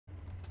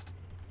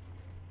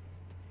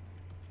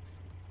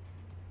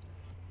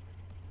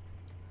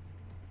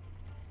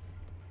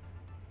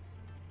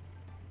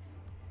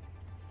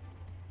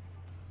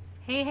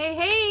Hey, hey,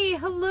 hey!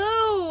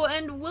 Hello,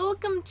 and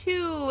welcome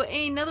to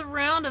another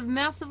round of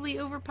Massively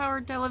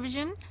Overpowered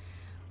Television,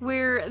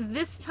 where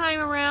this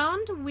time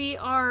around we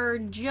are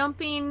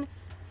jumping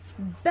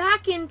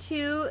back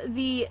into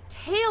the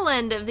tail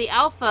end of the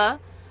alpha.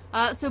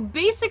 So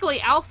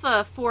basically,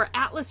 alpha for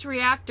Atlas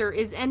Reactor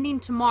is ending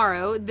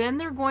tomorrow. Then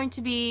they're going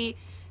to be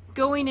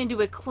going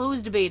into a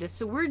closed beta.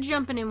 So we're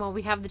jumping in while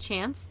we have the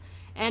chance,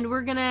 and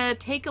we're gonna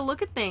take a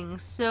look at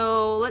things.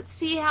 So let's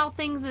see how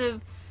things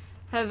have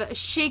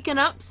shaken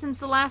up since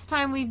the last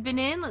time we've been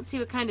in. Let's see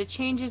what kind of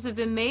changes have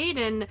been made,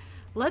 and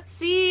let's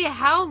see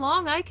how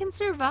long I can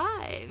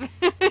survive.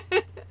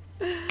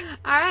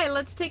 Alright,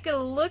 let's take a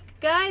look,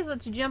 guys.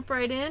 Let's jump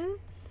right in.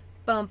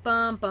 Bum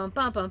bum bum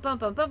bum bum bum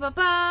bum bum bum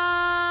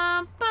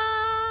bum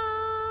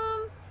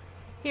bum.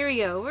 Here we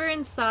go. We're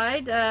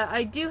inside.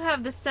 I do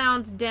have the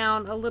sound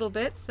down a little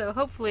bit, so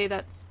hopefully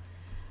that's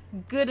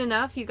good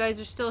enough. You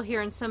guys are still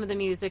hearing some of the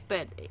music,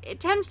 but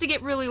it tends to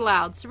get really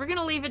loud, so we're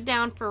gonna leave it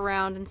down for a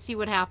round and see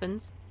what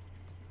happens.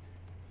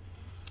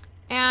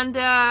 And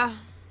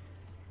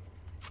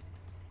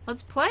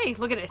let's play.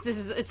 Look at it.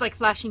 It's like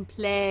flashing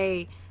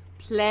play,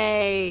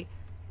 play,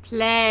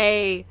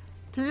 play,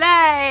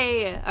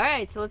 play. All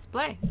right, so let's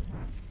play.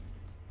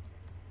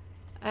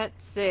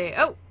 Let's see.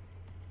 Oh,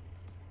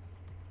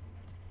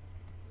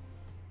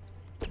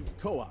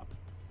 co-op,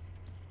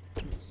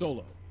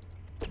 solo,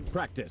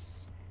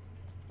 practice.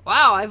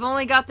 wow, I've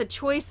only got the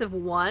choice of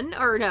one.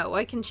 Or no,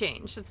 I can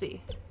change. Let's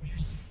see.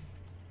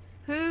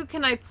 Who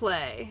can I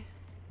play?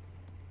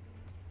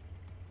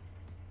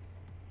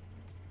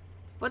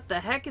 What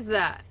the heck is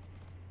that?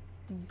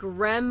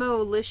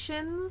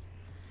 Gremolitions?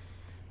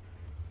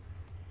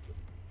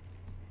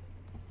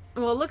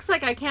 Well, it looks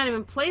like I can't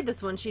even play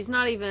this one. She's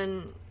not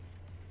even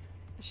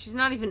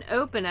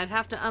open. I'd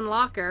have to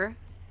unlock her.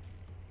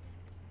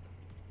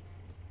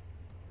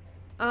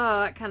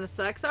 Oh, that kind of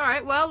sucks. All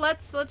right, well,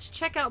 let's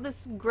check out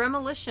this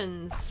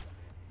Gremolitions.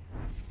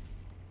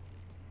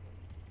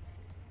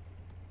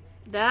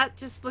 That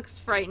just looks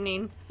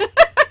frightening.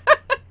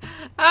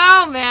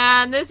 Oh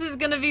man, this is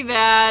gonna be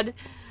bad.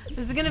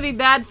 This is gonna be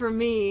bad for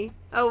me.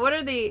 Oh, what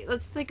are the?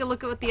 Let's take a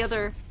look at what the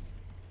other.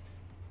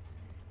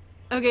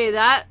 Okay,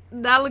 that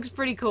looks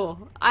pretty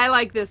cool. I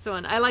like this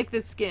one. I like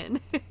this skin.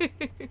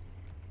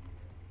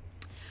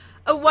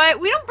 Oh, why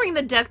we don't bring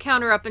the death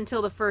counter up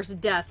until the first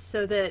death,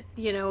 so that,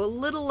 you know, a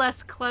little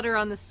less clutter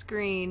on the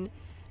screen.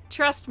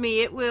 Trust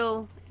me, it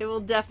will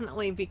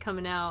definitely be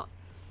coming out.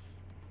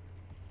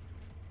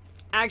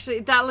 Actually,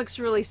 that looks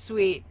really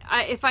sweet.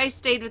 If I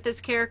stayed with this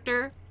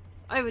character,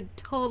 I would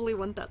totally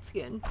want that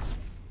skin.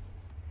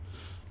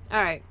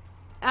 All right.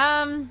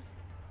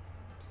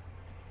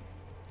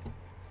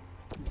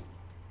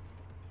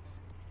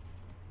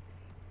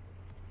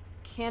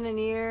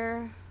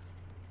 Cannoneer.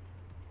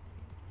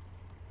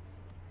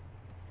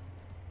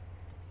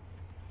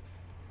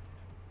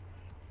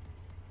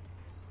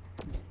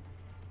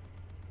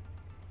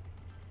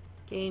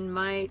 Gain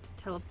might,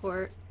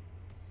 teleport.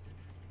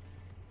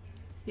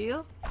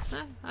 Heal?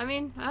 I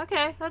mean,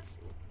 okay, let's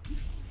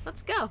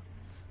go.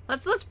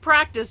 Let's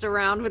practice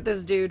around with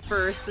this dude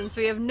first, since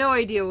we have no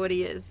idea what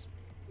he is.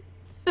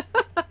 We're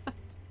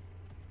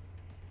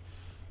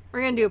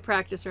gonna do a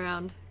practice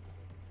round.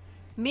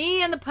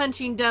 Me and the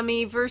punching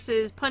dummy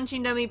versus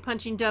punching dummy,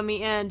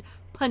 and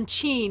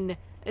punching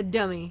a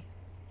dummy.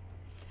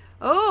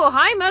 Oh,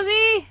 hi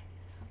Muzzy!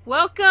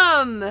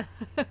 Welcome!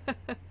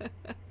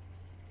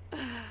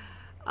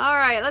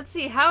 Alright, let's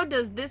see. How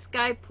does this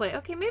guy play?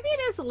 Okay, maybe it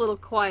is a little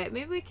quiet.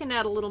 Maybe we can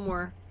add a little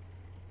more.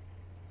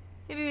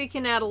 Maybe we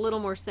can add a little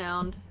more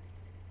sound.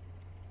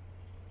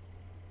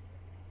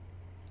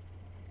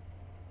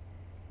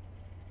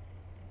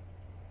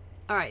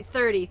 Alright,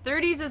 30.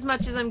 30's as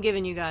much as I'm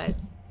giving you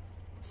guys.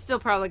 Still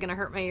probably gonna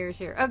hurt my ears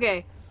here.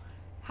 Okay.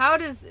 How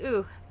does...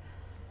 Ooh.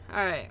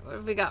 Alright, what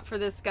have we got for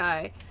this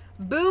guy?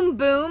 Boom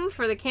Boom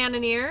for the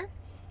Cannoneer.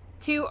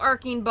 2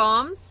 arcing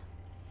bombs.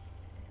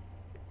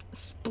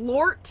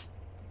 Splort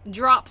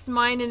drops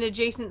mine in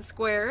adjacent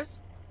squares.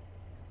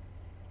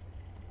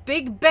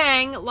 Big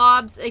Bang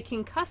lobs a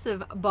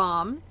concussive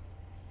bomb.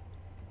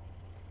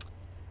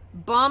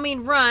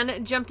 Bombing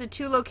Run jump to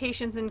 2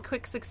 locations in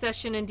quick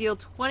succession and deal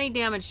 20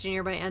 damage to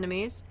nearby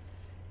enemies.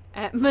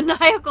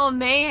 Maniacal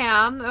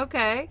Mayhem,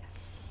 okay.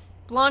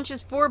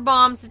 Launches 4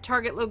 bombs to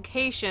target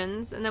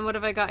locations. And then what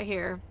have I got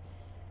here?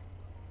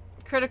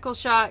 Critical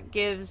Shot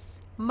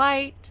gives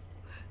might.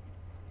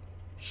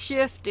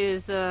 Shift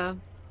is the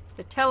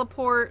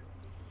teleport,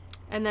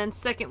 and then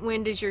second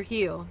wind is your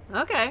heal.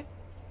 Okay.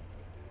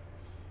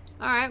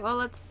 Alright, well,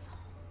 let's...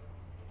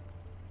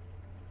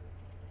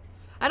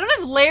 I don't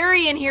have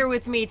Larry in here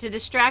with me to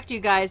distract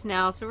you guys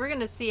now, so we're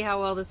gonna see how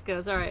well this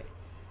goes. Alright.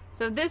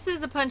 So this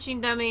is a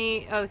punching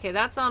dummy. Okay,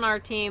 that's on our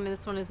team, and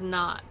this one is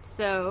not.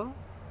 So...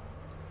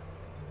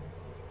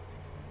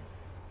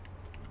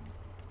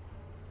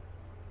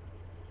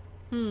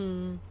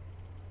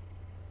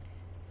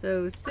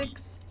 So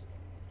 6...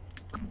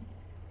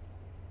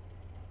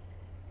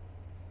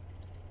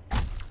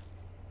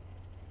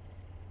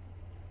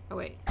 Oh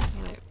wait,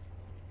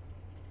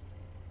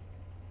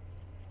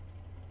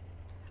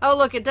 Oh,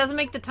 look, it doesn't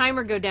make the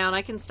timer go down.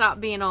 I can stop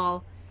being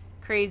all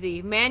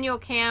crazy. Manual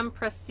cam,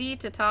 press C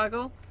to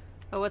toggle.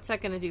 Oh, what's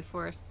that going to do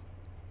for us?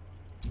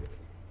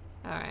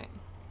 Alright.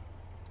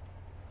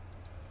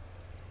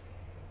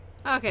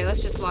 Okay,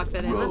 let's just lock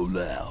that in. Roll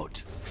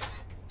out.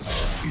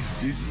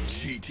 Is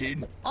this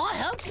cheating? I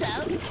hope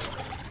so.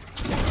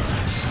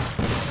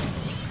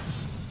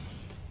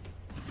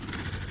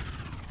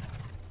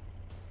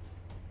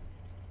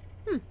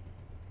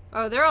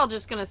 Oh, they're all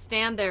just gonna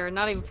stand there and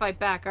not even fight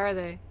back, are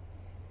they?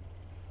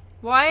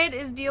 Wyatt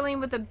is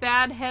dealing with a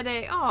bad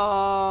headache.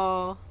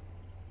 Oh.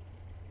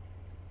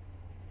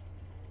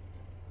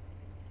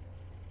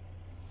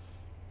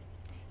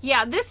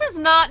 Yeah, this is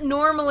not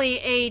normally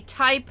a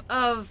type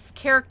of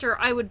character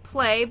I would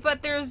play,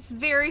 but there's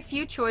very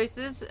few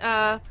choices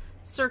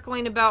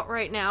circling about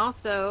right now,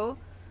 so...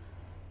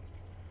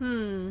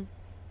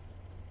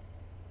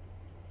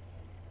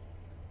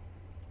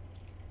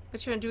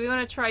 Which one? Do we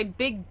want to try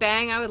Big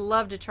Bang? I would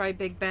love to try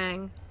Big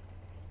Bang.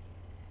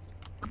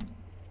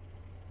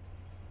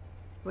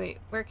 Wait,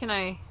 where can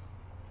I...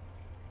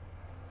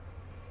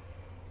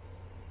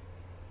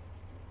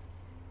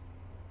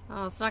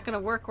 Oh, it's not going to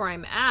work where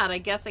I'm at. I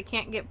guess I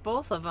can't get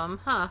both of them,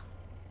 huh?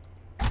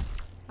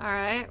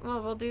 Alright,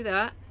 well, we'll do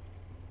that.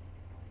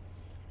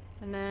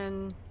 And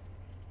then...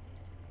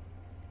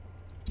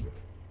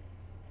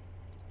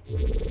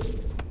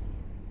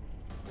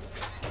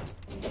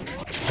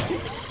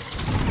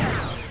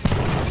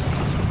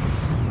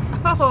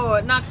 Oh,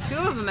 it knocked two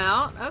of them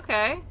out.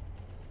 Okay.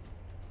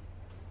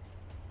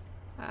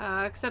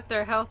 Except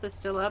their health is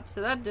still up,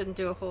 so that didn't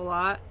do a whole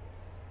lot.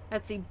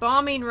 Let's see.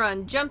 Bombing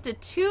run. Jump to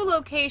 2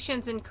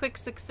 locations in quick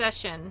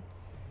succession.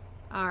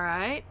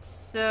 Alright,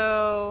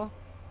 so...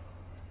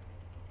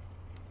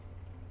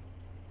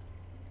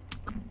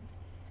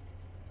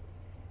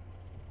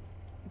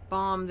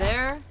 Bomb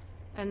there,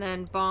 and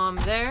then bomb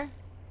there.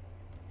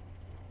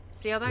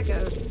 See how that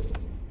goes.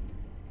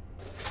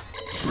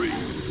 3,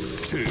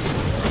 2,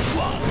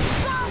 1.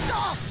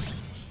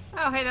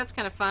 Oh, hey, that's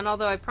kind of fun,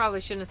 although I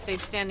probably shouldn't have stayed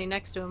standing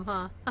next to him,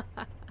 huh?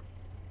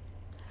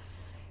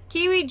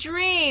 Kiwi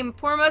Dream!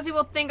 Poor Muzzy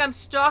will think I'm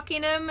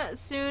stalking him.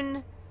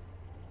 Soon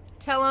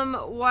tell him,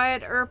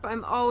 Wyatt Earp,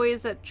 I'm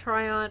always at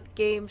Triumph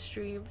game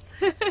streams.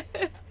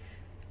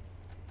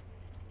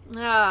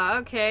 Ah,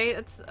 okay.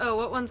 That's, oh,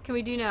 what ones can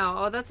we do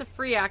now? Oh, that's a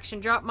free action.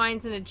 Drop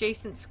mines in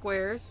adjacent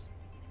squares.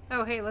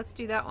 Oh, hey, let's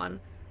do that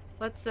one.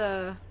 Let's,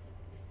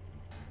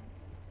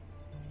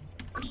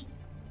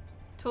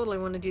 totally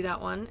want to do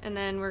that one. And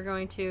then we're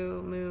going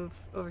to move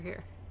over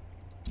here.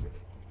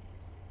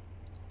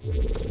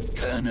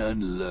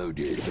 Cannon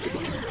loaded.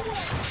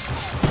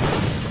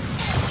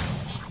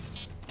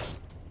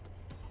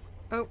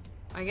 Oh,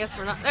 I guess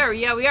we're not... There,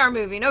 yeah, we are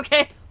moving.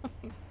 Okay.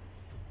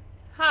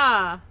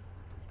 Huh.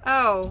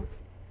 Oh.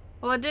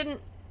 Well, it didn't...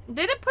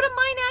 Did it put a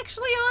mine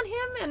actually on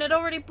him and it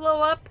already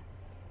blow up?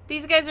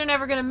 These guys are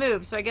never going to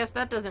move, so I guess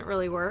that doesn't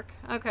really work.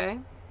 Okay.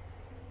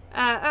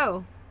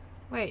 Oh.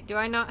 Wait, do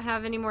I not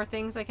have any more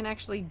things I can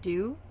actually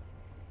do?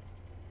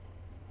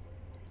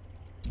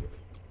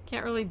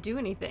 Can't really do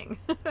anything.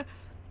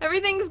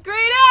 Everything's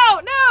grayed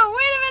out! No,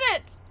 wait a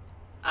minute!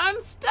 I'm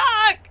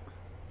stuck!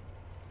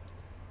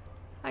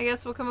 I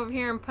guess we'll come over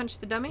here and punch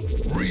the dummy.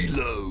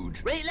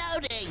 Reload.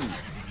 Reloading.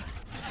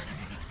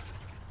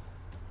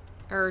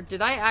 Or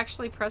did I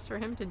actually press for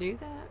him to do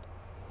that?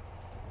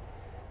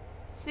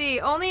 See,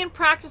 only in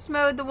practice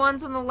mode, the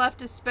ones on the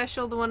left is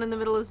special, the one in the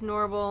middle is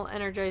normal,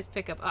 energized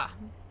pickup. Ah.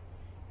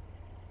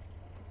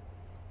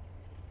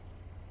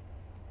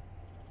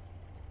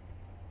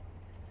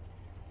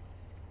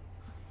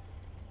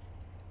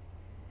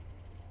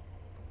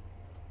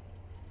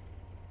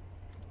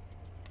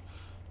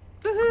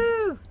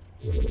 Woohoo!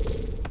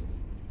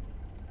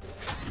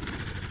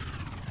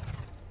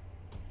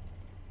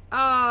 Oh,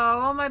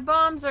 all my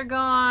bombs are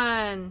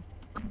gone.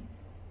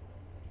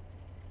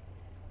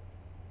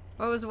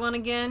 What was one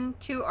again?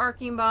 2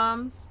 arcing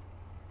bombs.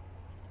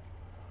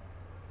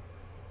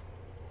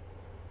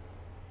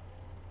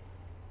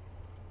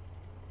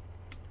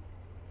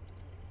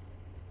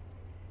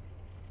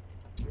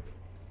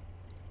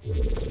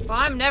 Well,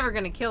 I'm never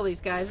gonna kill these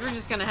guys. We're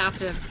just gonna have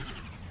to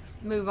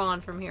move on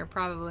from here,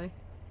 probably.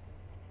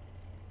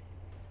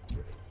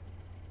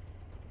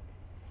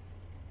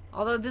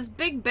 Although this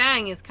Big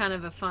Bang is kind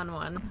of a fun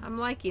one. I'm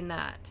liking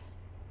that.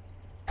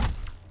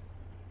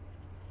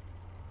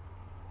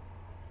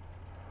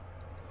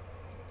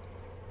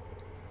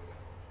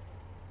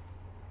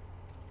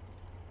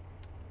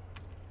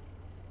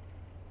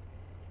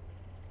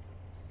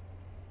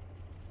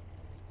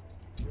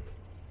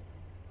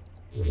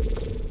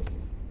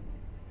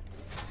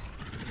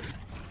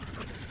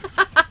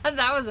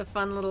 That was a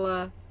fun little,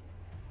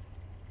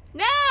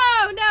 No!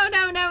 No,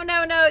 no, no,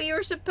 no, no! You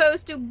were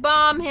supposed to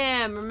bomb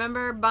him!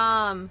 Remember?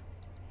 Bomb.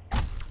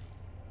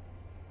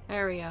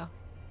 There we go.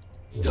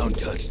 Don't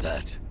touch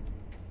that.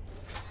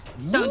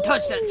 Don't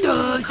touch that!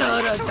 Dun,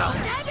 dun, dun, dun.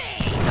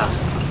 Dun,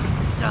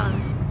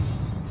 dun.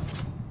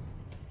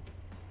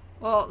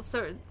 Well,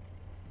 so...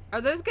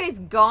 Are those guys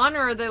gone,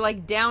 or are they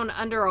like down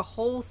under a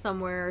hole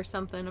somewhere or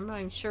something? I'm not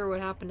even sure what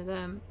happened to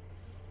them.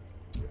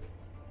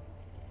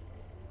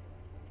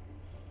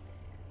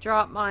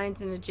 Drop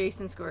mines in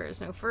adjacent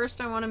squares. No,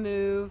 first I want to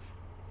move.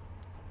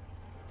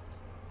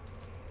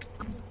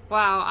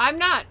 Wow, I'm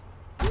not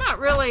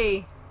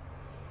really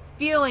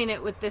feeling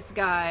it with this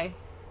guy.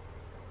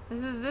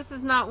 This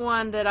is not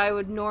one that I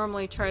would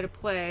normally try to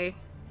play.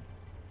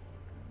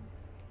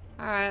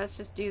 Alright, let's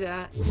just do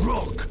that.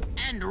 Rock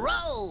and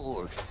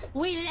roll.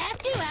 We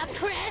left you a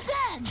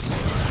present!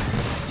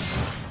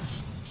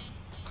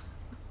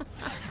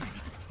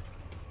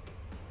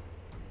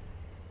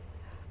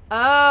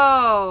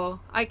 Oh,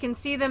 I can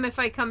see them if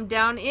I come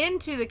down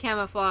into the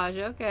camouflage.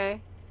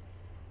 Okay.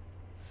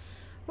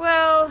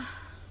 Well,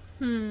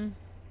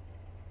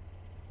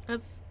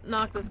 let's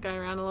knock this guy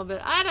around a little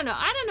bit. I don't know.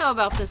 I don't know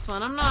about this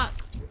one. I'm not...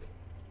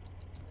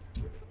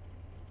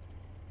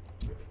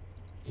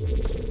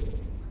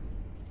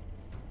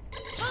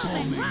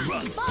 Bombing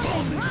run,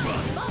 bombing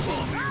run,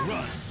 bombing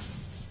run.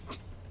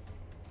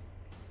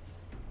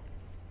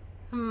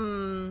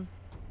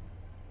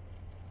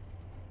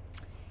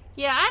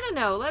 Yeah, I don't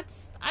know.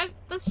 Let's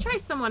try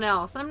someone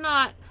else. I'm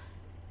not...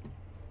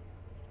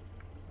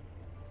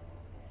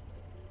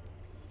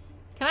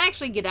 Can I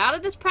actually get out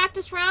of this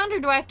practice round, or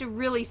do I have to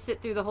really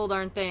sit through the whole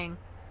darn thing?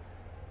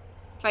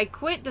 If I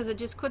quit, does it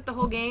just quit the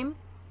whole game?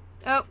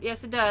 Oh,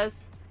 yes it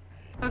does.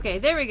 Okay,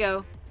 there we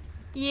go.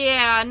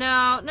 Yeah,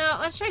 no,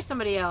 let's try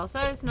somebody else.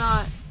 That is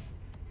not...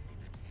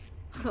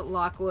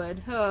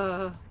 Lockwood.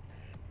 Alright,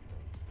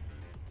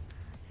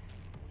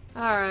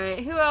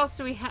 who else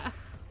do we have?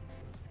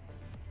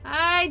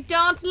 I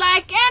don't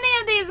like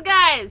any of these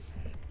guys!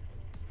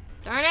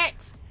 Darn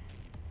it.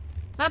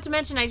 Not to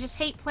mention, I just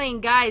hate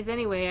playing guys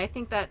anyway. I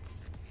think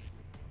that's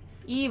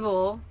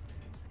evil.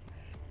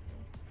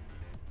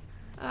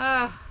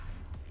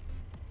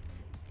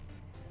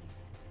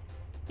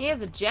 He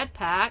has a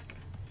jetpack.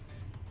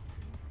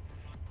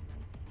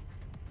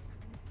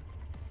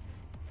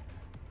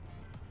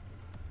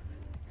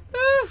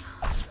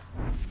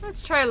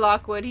 Let's try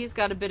Lockwood. He's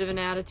got a bit of an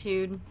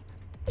attitude.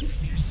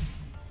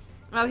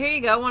 Oh, here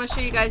you go. I want to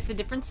show you guys the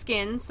different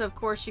skins. So, of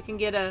course, you can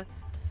get a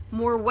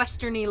more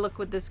western-y look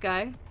with this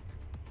guy.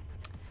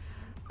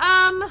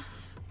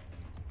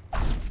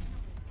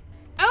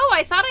 Oh,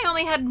 I thought I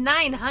only had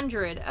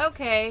 900.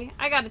 Okay,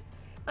 I gotta...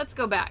 Let's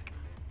go back.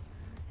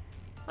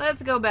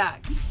 Let's go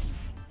back.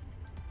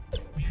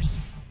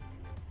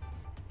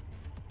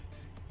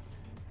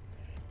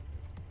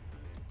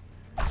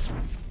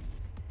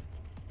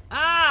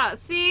 Ah,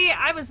 see,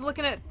 I was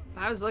looking at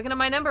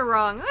my number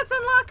wrong. Let's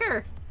unlock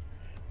her.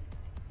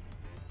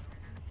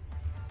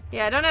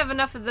 Yeah, I don't have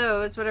enough of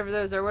those, whatever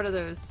those are. What are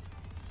those?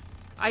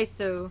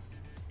 ISO.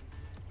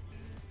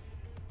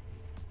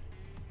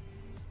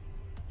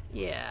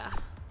 Yeah.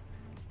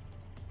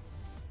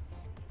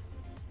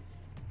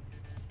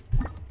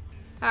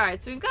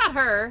 Alright, so we've got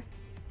her.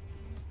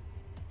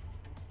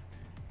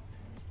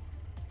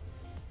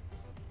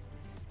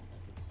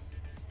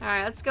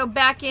 Alright, let's go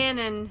back in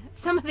and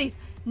some of these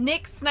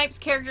Nick snipes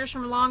characters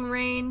from long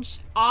range.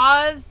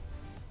 Oz.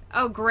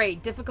 Oh,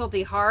 great.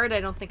 Difficulty hard. I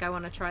don't think I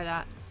want to try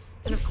that.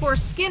 And of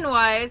course,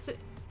 skin-wise,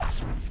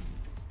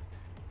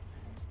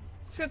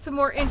 it's got some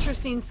more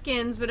interesting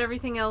skins, but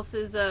everything else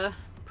is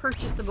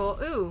purchasable.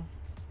 Ooh.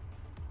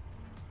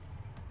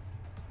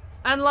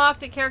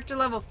 Unlocked at character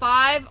level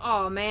 5.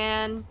 Oh,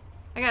 man.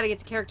 I gotta get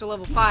to character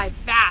level 5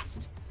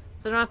 fast.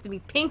 So I don't have to be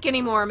pink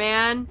anymore,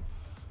 man.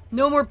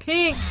 No more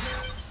pink.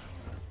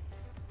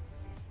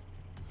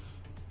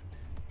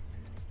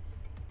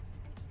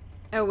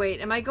 Oh,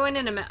 wait. Am I going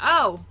in a...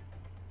 Oh.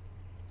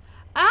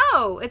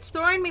 Oh, it's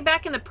throwing me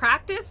back into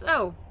practice?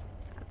 Oh.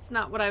 That's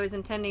not what I was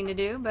intending to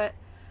do, but...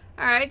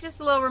 Alright, just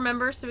a little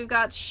remember. So we've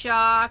got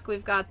Shock,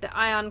 we've got the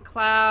Ion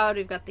Cloud,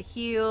 we've got the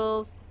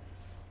Heals,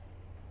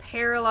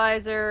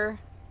 Paralyzer,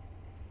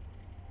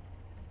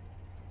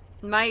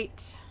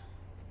 Might,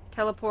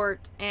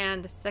 Teleport,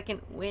 and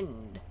Second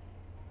Wind.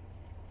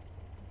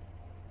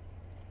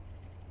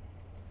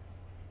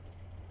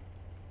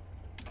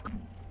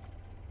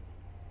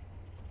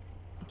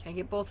 Can I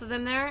get both of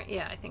them there?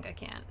 Yeah, I think I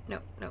can.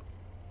 Nope, nope.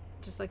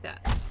 Just like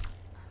that.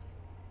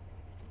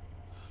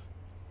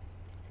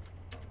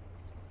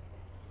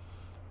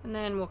 And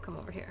then we'll come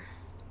over here.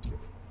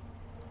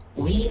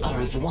 We are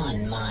of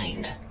one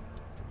mind.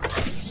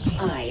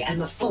 I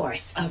am a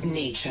force of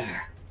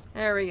nature.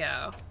 There we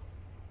go.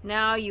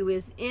 Now you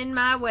is in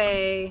my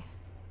way.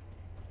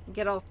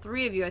 Get all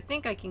three of you. I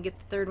think I can get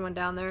the third one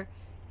down there.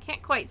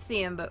 Can't quite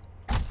see him, but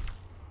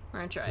we're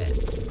gonna try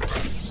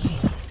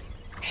it.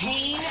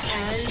 Pain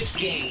and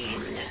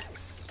gain.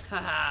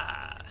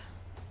 Haha.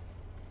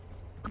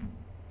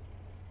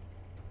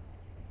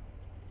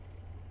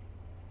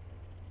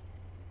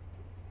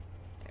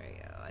 There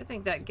we go. I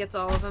think that gets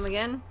all of them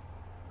again.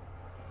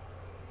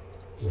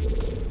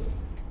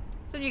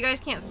 So you guys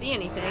can't see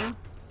anything.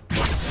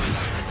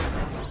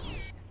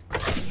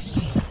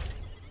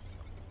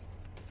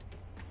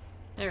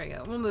 There we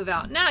go. We'll move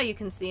out. Now you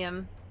can see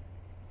him.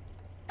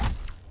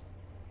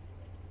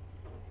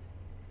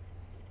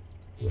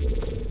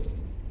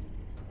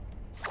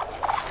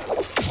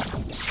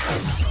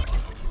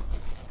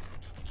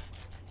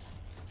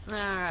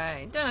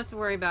 Alright, don't have to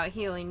worry about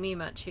healing me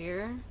much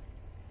here.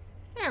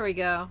 There we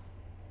go.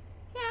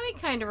 Yeah, we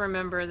kind of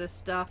remember this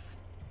stuff.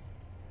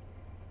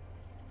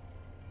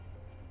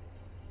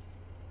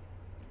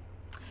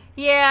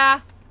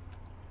 Yeah.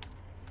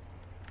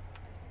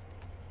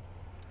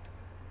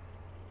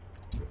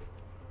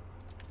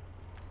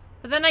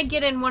 But then I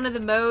get in one of the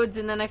modes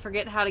and then I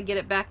forget how to get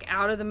it back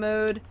out of the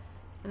mode.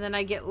 And then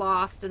I get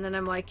lost and then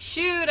I'm like,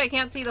 shoot, I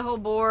can't see the whole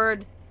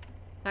board.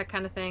 That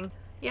kind of thing.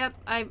 Yep,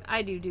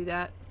 I do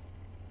that.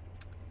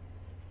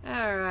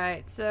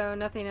 Alright, so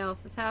nothing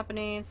else is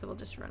happening, so we'll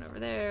just run over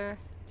there.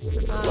 Just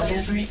for fun.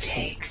 Whatever it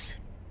takes.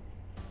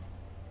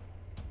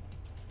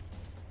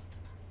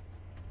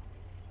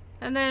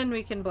 And then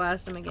we can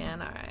blast them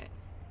again, alright.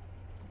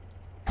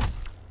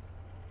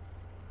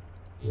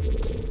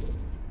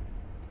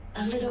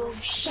 A little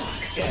shock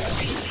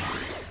therapy.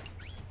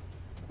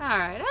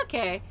 Alright,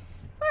 okay.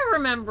 We're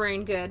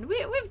remembering good.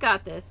 We've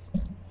got this.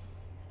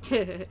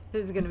 This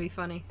is gonna be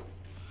funny.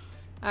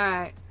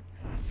 Alright.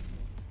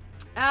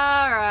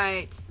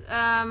 Alright.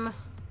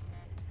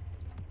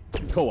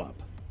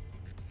 Co-op.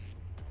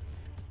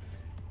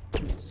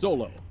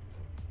 Solo.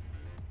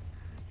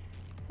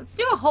 Let's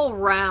do a whole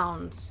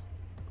round.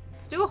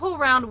 Let's do a whole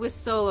round with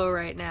solo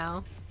right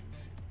now.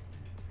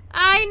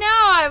 I know,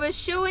 I was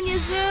showing you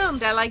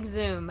zoomed. I like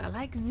zoom. I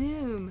like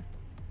zoom.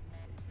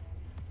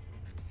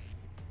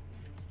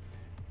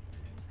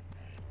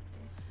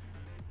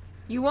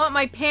 You want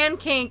my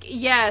pancake?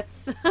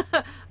 Yes.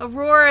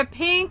 Aurora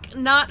pink,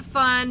 not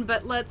fun,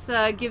 but let's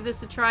give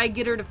this a try.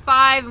 Get her to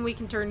 5 and we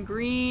can turn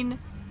green.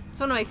 It's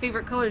one of my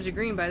favorite colors of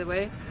green, by the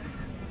way.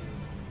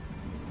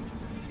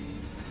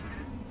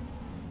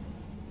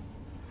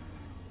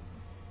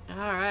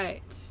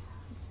 Alright.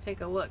 Let's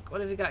take a look.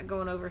 What have we got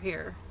going over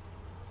here?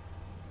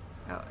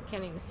 Oh, I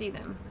can't even see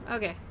them.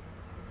 Okay.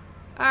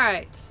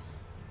 Alright.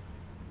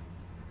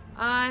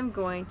 I'm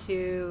going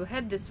to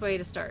head this way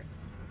to start.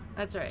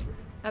 That's right.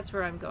 That's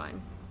where I'm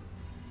going.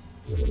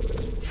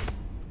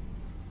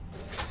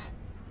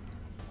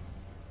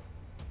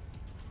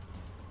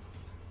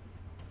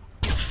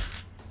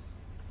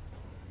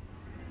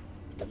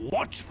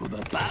 Watch for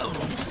the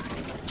bounds.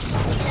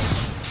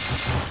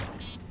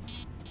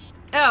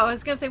 Oh, I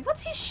was gonna say,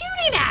 what's he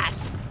shooting at?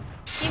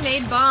 He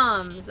made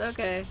bombs.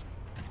 Okay.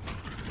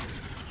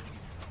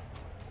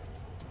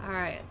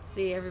 Alright, let's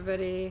see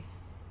everybody.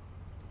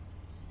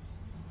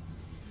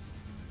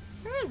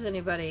 Where is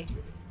anybody?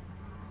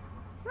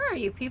 Where are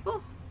you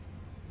people?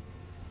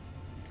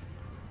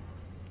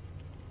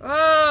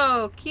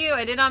 Oh, Q.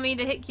 I did not mean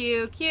to hit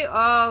Q. Q.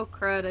 Oh,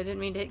 crud. I didn't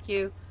mean to hit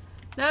Q.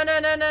 No, no,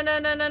 no, no, no,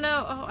 no, no,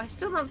 no. Oh, I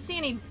still don't see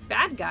any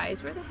bad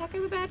guys. Where the heck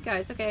are the bad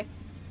guys? Okay.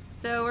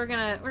 So we're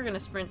gonna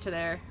sprint to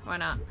there. Why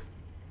not?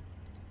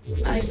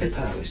 I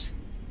suppose.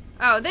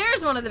 Oh,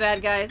 there's one of the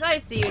bad guys. I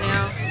see you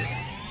now.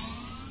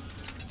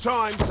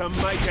 Time to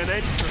make an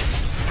entrance.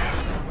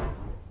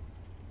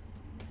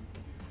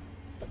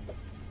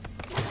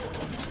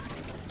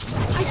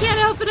 I can't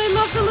help it. I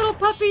love the little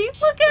puppy.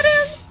 Look at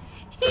him.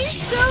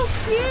 He's so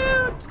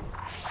cute.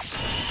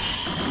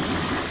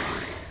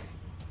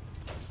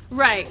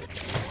 Right.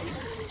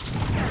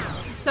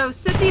 So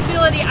set the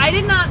ability. I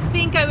did not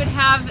think I would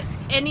have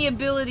any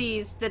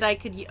abilities that I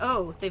could.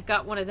 Oh, they've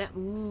got one of them.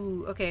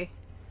 Ooh, okay.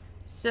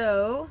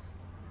 So,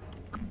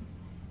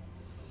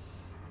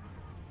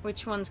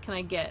 which ones can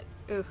I get?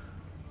 Ooh.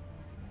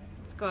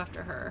 Let's go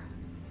after her.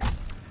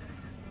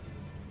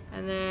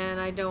 And then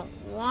I don't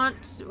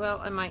want... Well,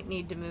 I might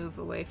need to move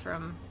away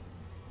from...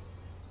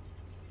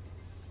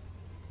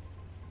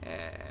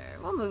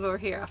 we'll move over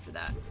here after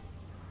that.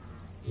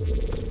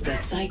 The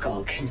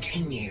cycle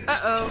continues.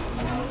 Uh-oh.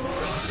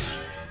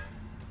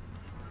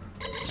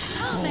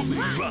 Run,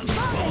 run, run,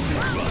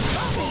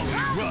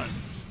 run.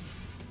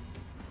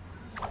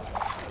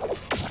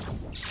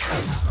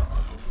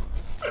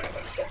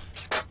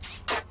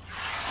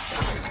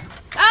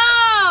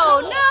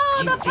 Oh,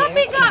 no! The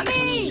puppy got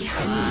me!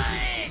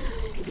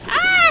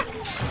 Ah!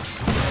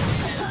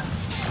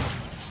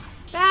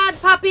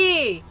 Bad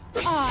puppy!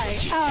 I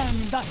am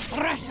the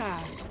Thresher.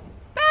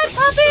 Bad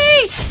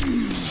puppy!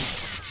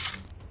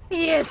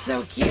 He is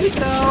so cute,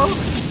 though.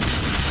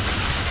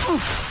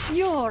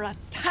 Your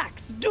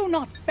attacks do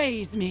not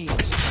faze me.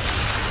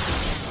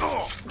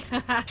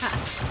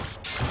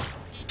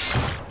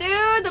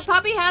 Dude, the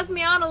puppy has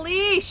me on a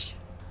leash.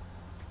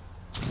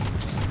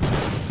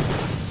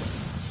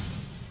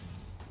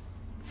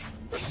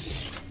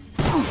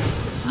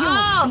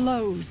 Your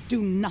blows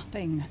do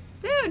nothing.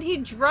 Dude, he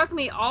drug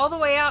me all the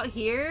way out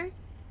here?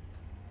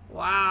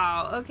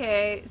 Wow,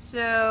 okay,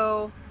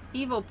 so...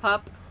 Evil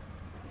pup.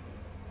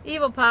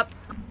 Evil pup.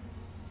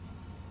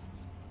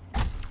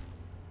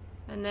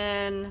 And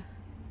then...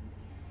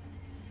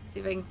 see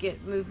if I can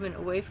get movement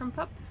away from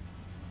pup.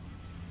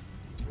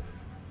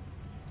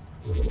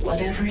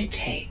 Whatever it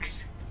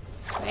takes.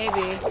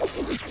 Maybe.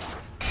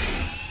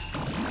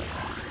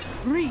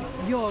 Reap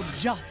your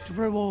just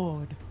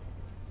reward.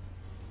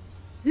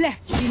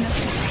 Left in the...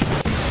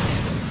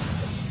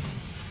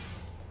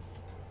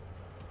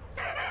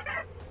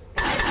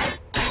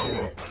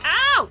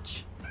 Ouch!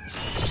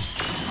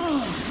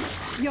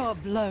 Your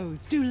blows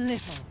do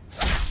little.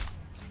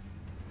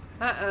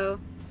 Uh-oh.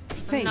 I'm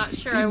Fate not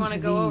sure I want to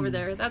go over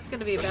intervenes. there. That's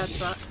going to be a bad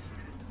spot.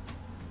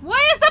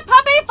 Why is the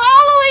puppy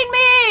following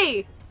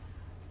me?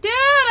 Dude,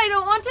 I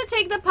don't want to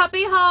take the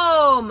puppy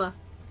home.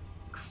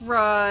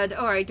 Crud.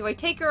 Alright, do I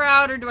take her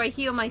out or do I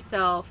heal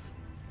myself?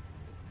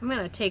 I'm going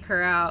to take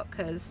her out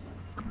because...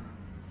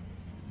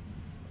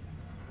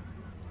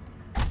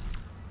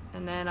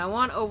 And then I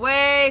want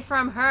away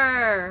from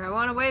her. I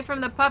want away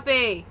from the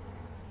puppy.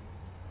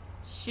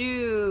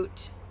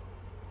 Shoot.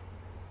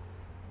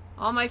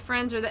 All my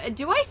friends are there.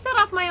 Do I set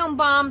off my own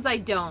bombs? I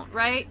don't,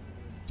 right?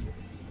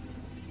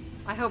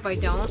 I hope I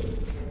don't.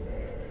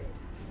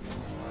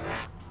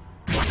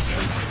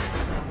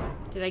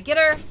 Did I get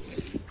her?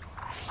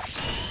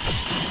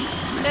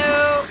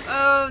 No.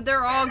 Oh,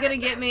 they're all gonna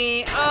get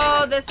me.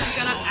 Oh, this is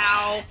gonna...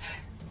 Ow.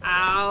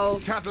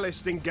 Ow.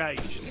 Catalyst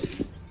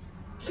engaged.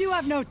 You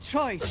have no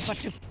choice but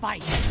to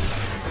fight.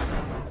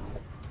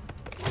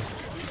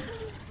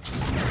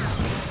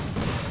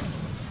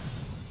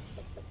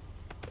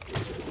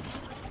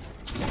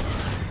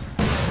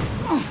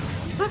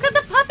 Look at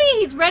the puppy!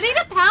 He's ready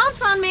to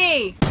pounce on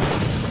me!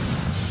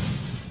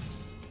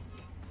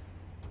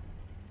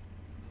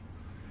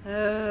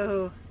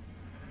 Oh.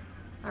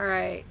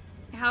 Alright.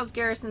 How's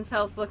Garrison's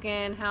health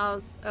looking?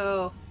 How's...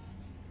 Oh.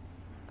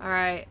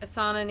 Alright.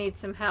 Asana needs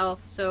some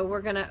health, so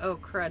we're gonna... Oh,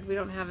 crud. We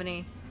don't have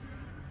any...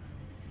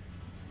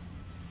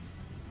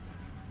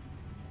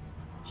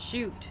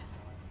 Shoot.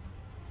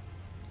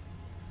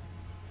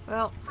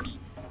 Well...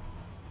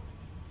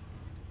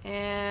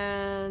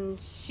 And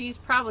she's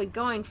probably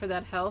going for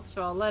that health,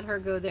 so I'll let her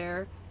go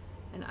there.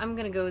 And I'm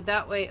gonna go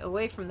that way,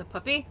 away from the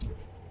puppy.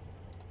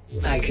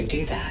 I could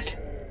do that.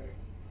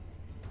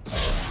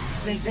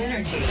 This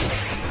energy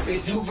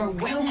is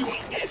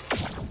overwhelming.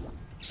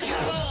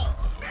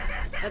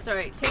 That's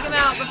alright. Take them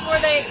out before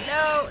they...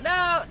 No,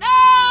 no,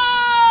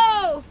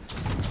 no!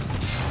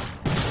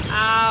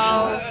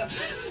 Ow.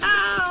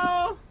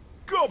 Ow!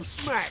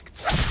 Gobsmacked.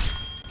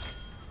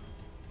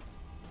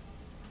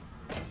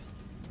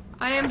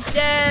 I am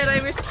dead. I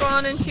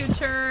respawn in 2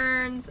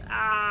 turns.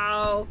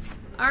 Ow.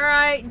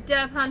 Alright,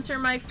 Death Hunter,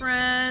 my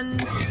friend.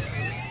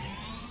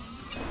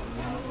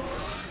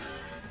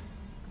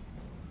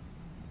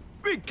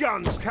 Big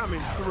guns coming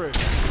through.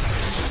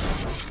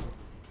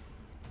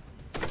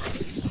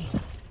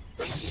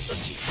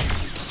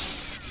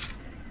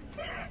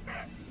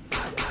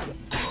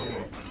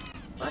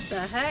 What the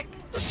heck?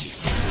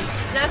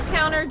 Death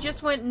counter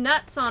just went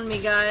nuts on me,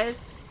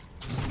 guys.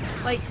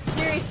 Like,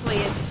 seriously,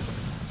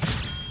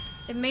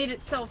 it made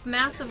itself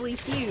massively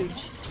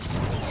huge.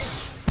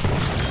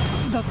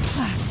 The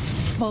pact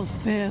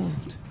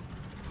fulfilled.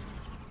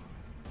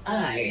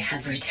 I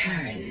have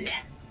returned.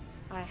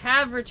 I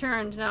have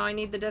returned. Now I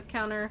need the death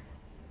counter.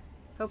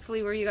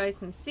 Hopefully where you guys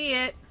can see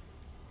it.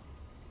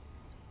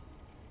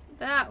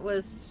 That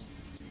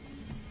was...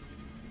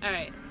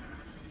 Alright.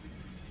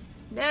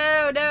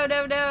 No, no,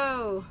 no,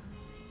 no!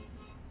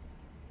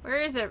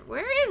 Where is it?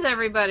 Where is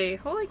everybody?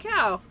 Holy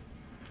cow.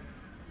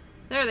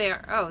 There they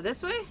are. Oh,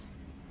 this way?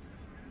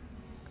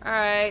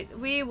 Alright,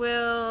 we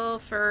will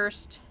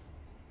first...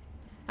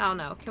 I don't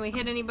know. Can we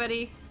hit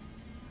anybody?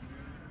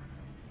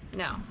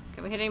 No.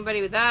 Can we hit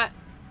anybody with that?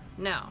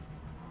 No.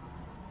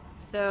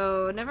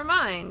 So, never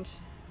mind.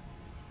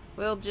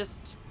 We'll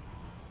just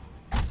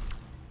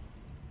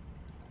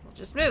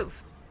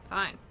move.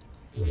 Fine.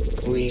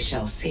 We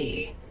shall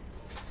see.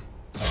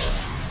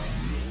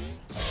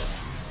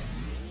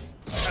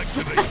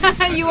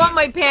 You want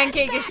my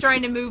pancake is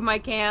trying to move my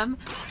cam?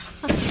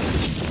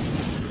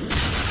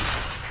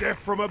 Death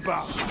from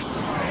above.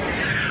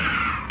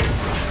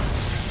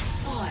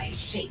 I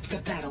shape the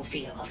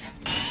battlefield.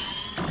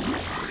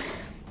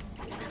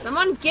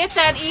 Someone get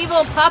that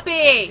evil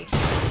puppy!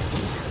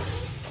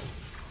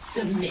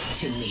 Submit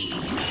to me.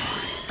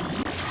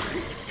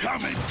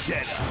 Come and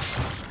get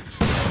us.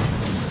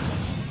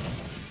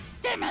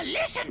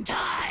 Demolition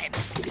time!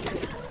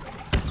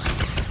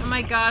 Oh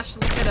my gosh,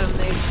 look at them.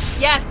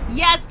 Yes,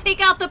 yes,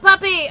 take out the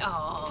puppy!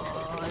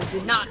 Oh, I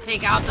did not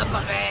take out the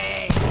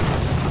puppy!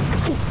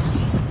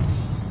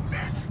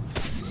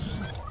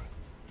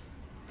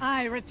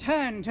 I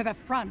return to the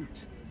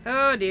front.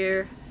 Oh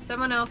dear.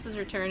 Someone else is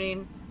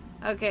returning.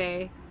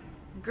 Okay.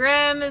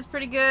 Grim is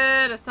pretty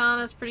good.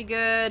 Asana's pretty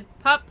good.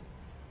 Pup.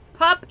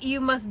 Pup, you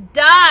must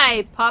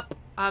die, pup.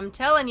 I'm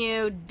telling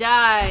you,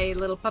 die,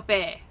 little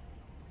puppy.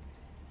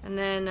 And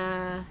then,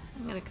 I'm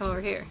gonna come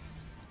over here.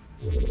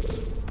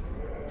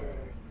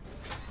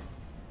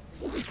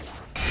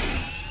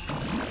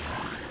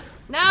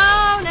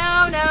 No,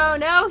 no, no,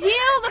 no.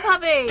 Heal the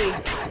puppy.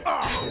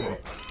 Oh.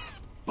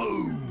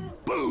 Boom,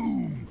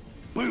 boom,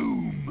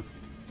 boom,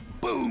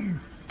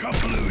 boom,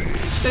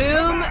 kablooey.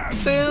 Boom,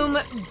 boom,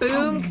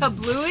 boom,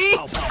 kablooey.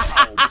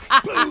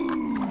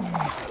 Boom.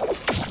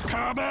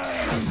 Come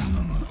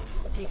on.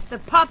 Take the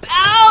pup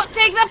out!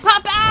 Take the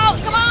pup out!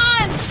 Come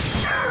on!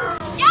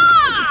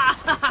 Yeah!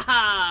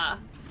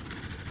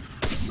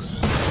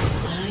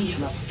 I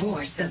am a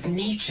force of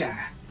nature.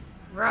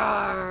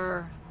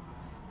 Roar.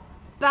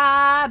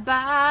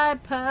 Bye-bye,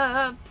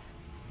 pup.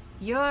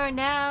 You're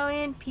now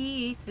in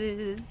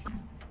pieces.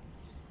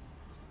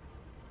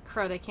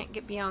 Crud, I can't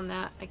get beyond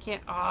that. I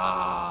can't...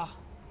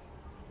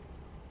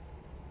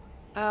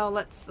 Oh,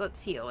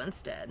 let's heal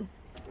instead.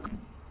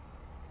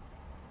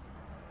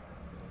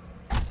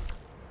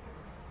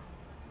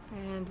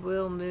 And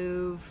we'll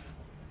move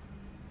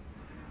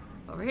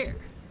over here.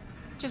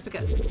 Just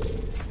because.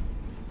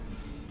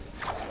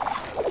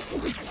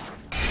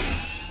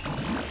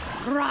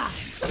 Wrath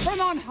from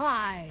on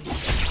high.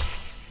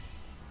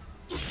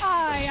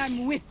 I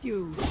am with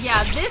you.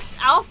 Yeah, this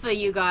alpha,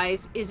 you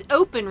guys, is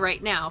open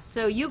right now.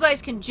 So you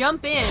guys can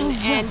jump in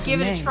and give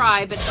it a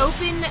try. But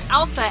open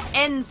alpha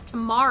ends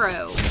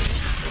tomorrow.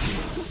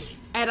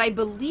 At, I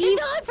believe,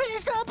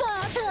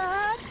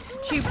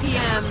 2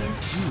 p.m.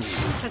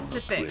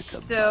 Pacific.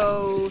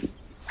 So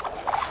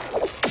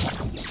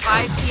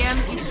 5 p.m.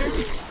 Eastern.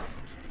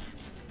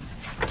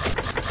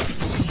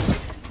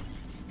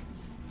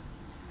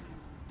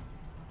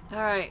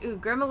 Alright, ooh,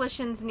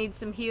 Gremolitions need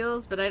some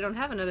heals, but I don't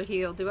have another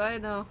heal, do I?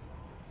 No.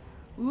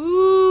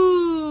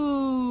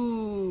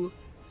 Ooh!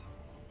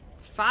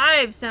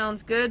 5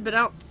 sounds good, but I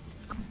don't...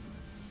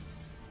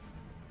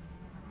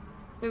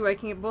 Ooh, I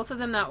can get both of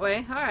them that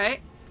way.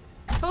 Alright.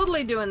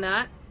 Totally doing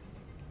that.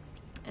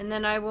 And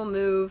then I will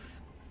move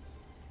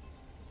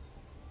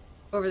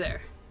over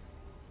there.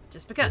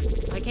 Just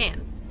because I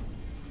can.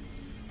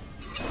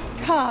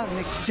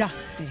 Karmic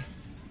justice.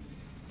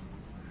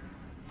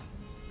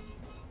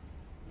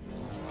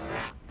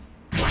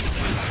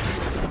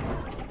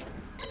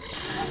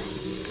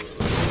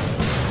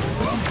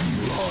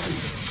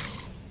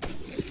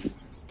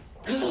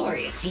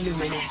 Glorious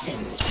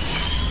luminescence.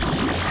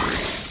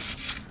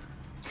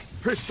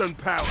 Piston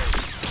power.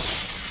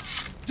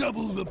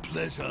 Double the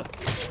pleasure.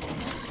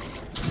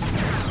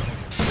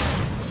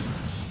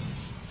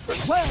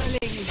 Whirling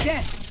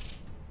death.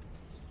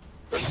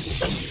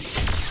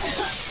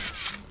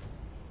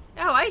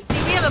 Oh, I see.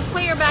 We have a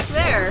player back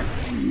there.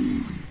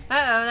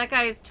 Uh-oh, that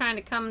guy is trying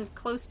to come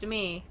close to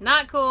me.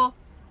 Not cool.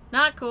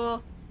 Not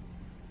cool.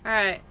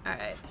 Alright,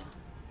 alright.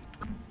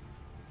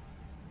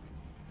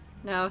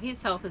 No,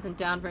 his health isn't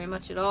down very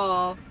much at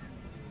all.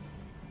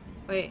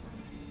 Wait.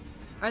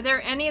 Are there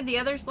any of the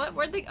others left?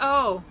 Where'd they...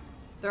 Oh!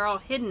 They're all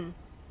hidden.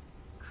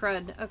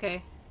 Crud.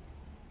 Okay.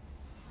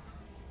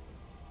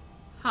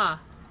 Huh.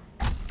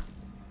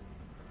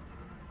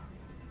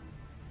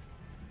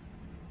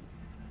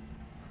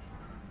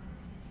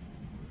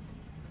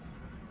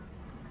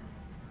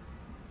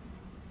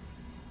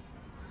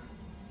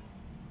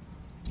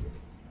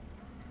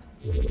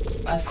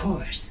 Of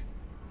course.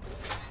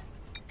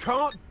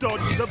 Can't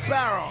dodge the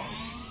barrel.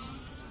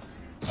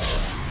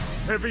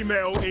 Heavy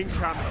metal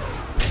incoming.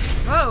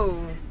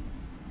 Whoa!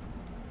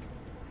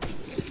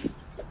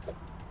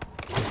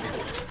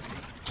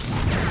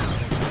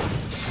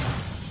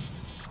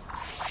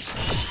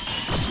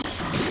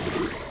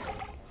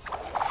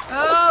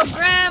 Oh,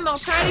 Graham, I'll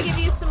try to give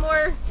you some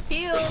more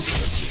heals.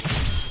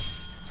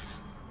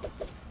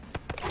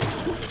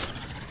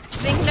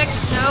 Think next...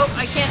 Nope,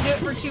 I can't do it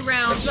for 2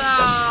 rounds.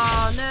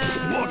 Oh,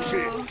 no. Watch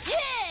it.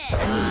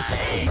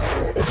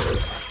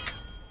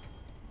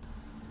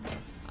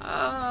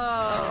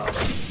 Oh.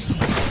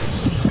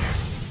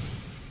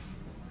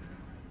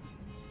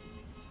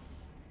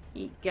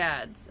 Eat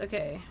gads.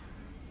 Okay.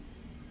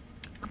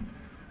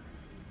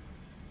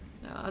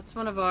 No, that's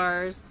one of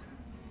ours.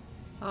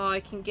 Oh, I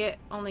can get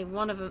only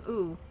one of them.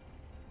 Ooh.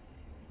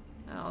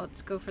 Oh,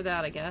 let's go for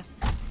that, I guess.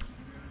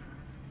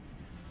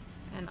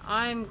 And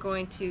I'm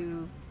going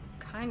to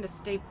kind of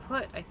stay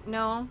put.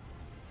 No.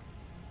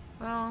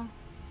 Well,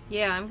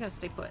 yeah, I'm going to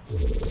stay put.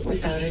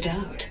 Without a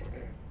doubt.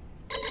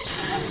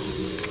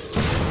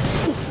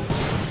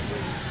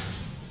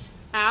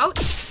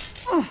 Ouch.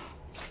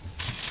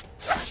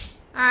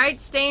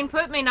 Alright, staying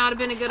put may not have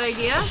been a good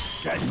idea.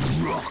 Get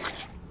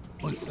rocked.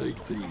 I say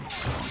these.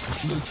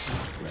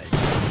 Closest friend.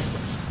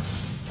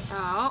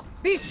 Oh.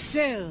 Be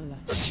still.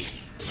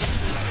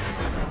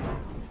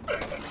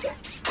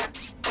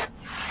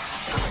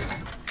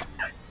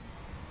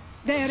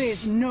 There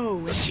is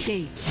no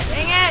escape.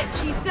 Dang it!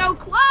 She's so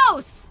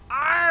close!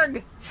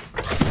 Arg!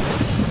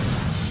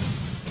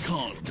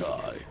 Can't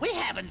die. We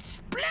haven't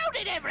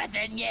exploded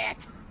everything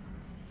yet.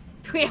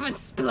 We haven't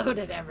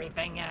exploded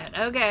everything yet.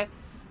 Okay.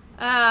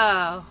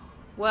 Oh.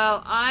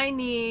 Well, I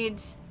need...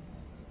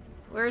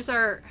 Where's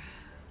our...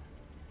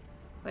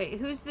 Wait,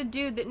 who's the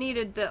dude that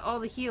needed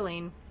all the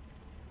healing?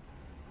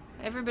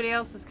 Everybody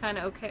else is kind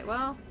of okay.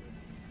 Well...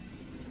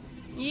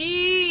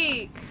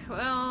 Yeek!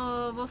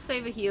 Well, we'll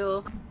save a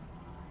heal.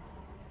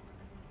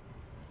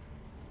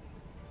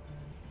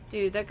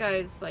 Dude, that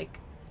guy's like...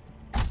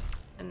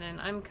 And then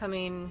I'm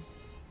coming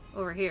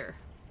over here.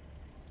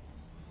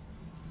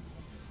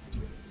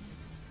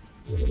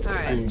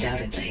 Alright.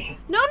 Undoubtedly.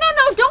 No,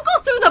 don't go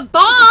through the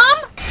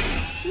bomb!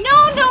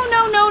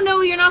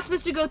 No, you're not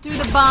supposed to go through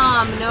the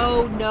bomb.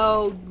 No.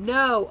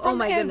 Oh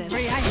my goodness.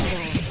 Every angle.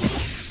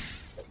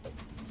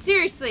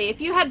 Seriously,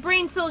 if you had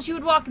brain cells, you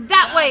would walk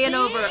that way and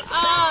over.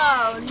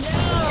 Oh,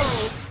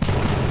 no.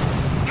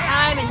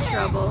 I'm in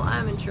trouble. trouble.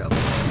 I'm in trouble.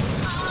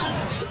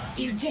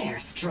 You dare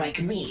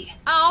strike me?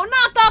 Oh,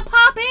 not the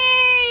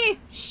puppy!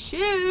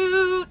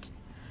 Shoot!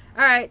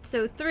 Alright,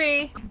 so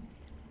 3.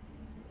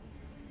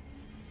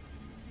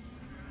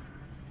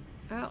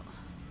 Oh.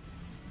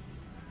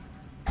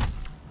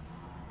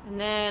 And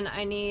then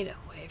I need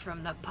away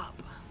from the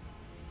pup.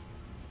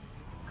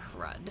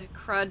 Crud,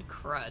 crud,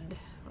 crud.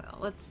 Well,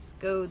 let's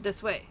go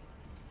this way.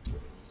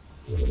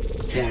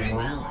 Very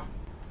well.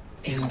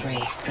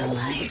 Embrace the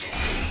light.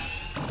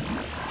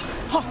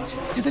 Hot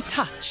to the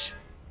touch.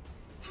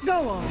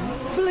 Go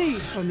on,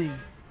 bleed for me.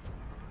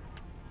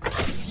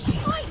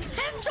 Oi,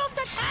 hands off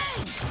the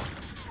tank!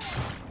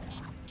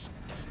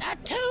 The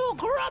 2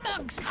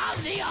 grummonks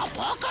of the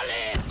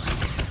apocalypse!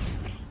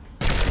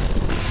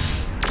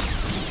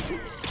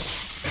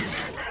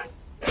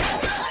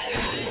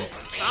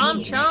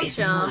 Chomp, chomp, Is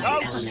chomp. my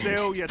Hold element.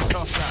 still, you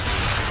tosser.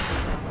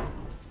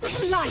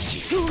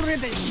 Slice to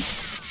ribbons.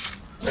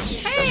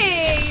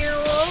 Hey, you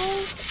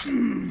wolves!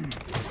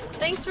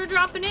 Thanks for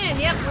dropping in.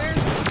 Yep,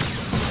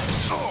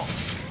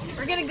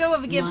 we're gonna go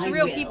up against My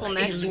real will people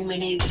next.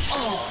 illuminates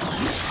all.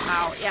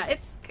 Wow, yeah,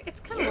 it's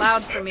kind of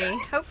loud for me.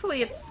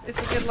 Hopefully, it's a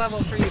good level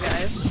for you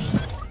guys.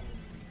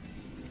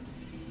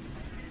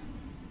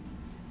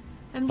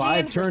 MJ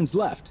 5 and her turns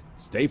left.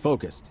 Stay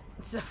focused.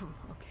 So,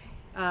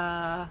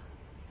 okay.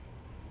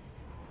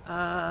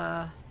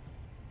 Let's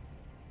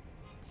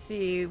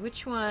see,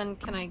 which one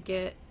can I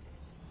get?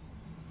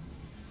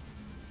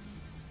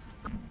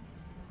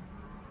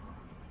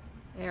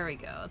 There we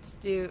go. Let's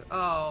do.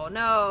 Oh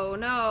no,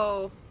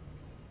 no.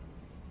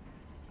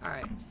 All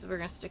right, so we're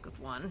gonna stick with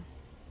 1,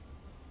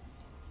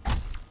 and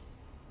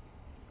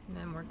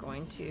then we're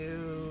going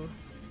to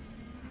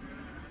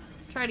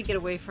try to get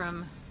away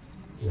from.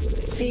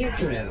 See it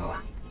through.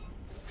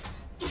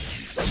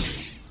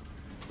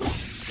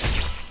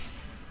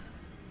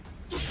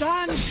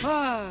 Stand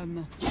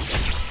firm.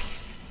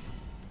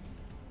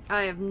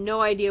 I have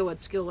no idea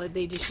what skill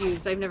they just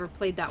used. I've never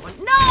played that one.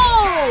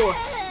 No!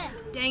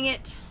 Dang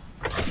it.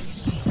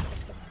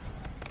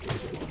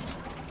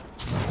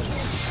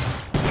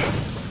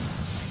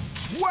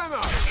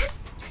 Bueno!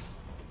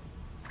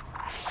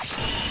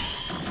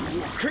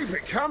 Keep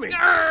it coming!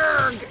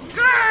 Grr!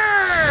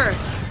 Grr!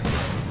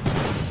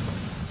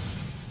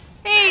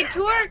 Hey,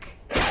 Torque!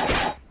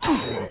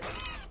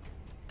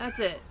 That's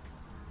it.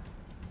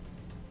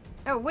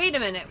 Oh, wait a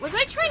minute. Was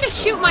I trying to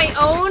shoot my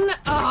own?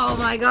 Oh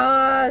my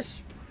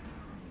gosh.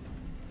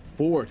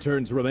 4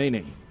 turns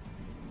remaining.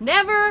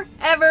 Never,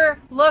 ever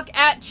look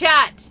at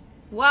chat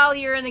while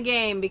you're in the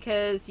game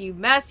because you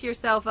mess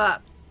yourself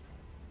up.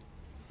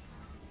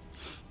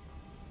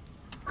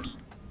 I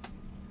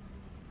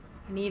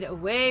need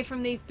away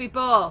from these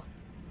people.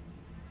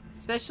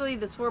 Especially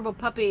this horrible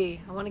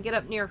puppy. I want to get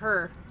up near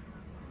her.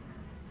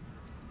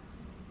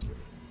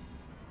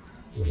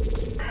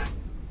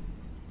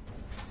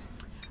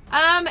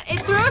 It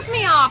throws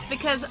me off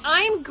because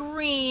I'm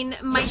green,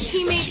 my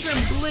teammates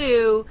are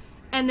blue,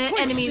 and the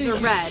enemies are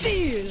red.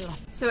 Steel.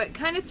 So it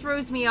kind of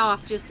throws me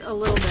off just a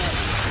little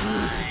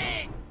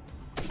bit.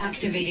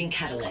 Activating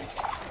catalyst.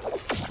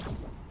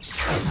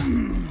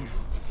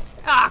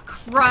 Ah,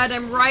 crud,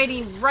 I'm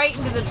riding right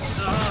into the...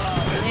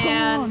 Oh,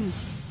 man.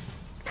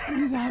 Come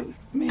on. Without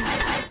me.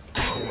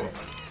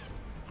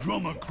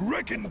 Drummer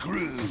Wrecking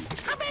Crew.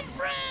 Coming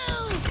through!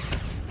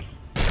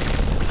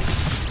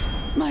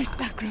 My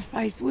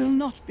sacrifice will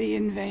not be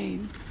in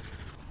vain.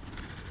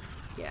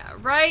 Yeah,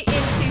 right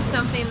into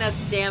something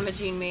that's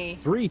damaging me.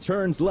 3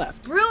 turns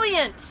left.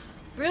 Brilliant!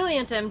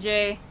 Brilliant,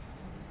 MJ.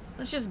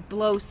 Let's just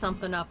blow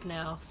something up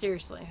now.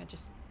 Seriously, I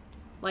just...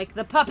 Like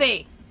the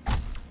puppy!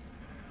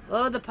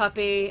 Blow the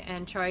puppy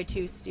and try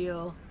to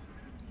steal...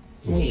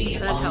 We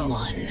That are helps.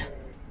 one.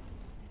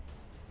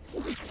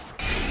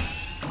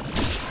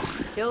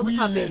 Kill the We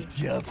puppy. left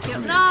ya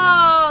Kill...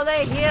 No!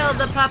 They healed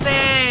the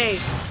puppy!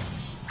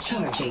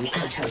 Charging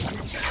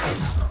atoms.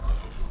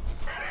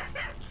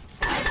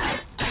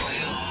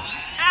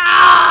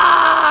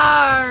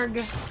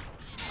 Arrgh!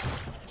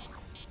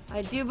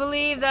 I do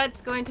believe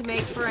that's going to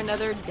make for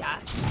another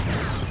death.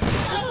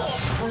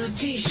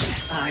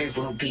 Audacious. I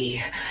will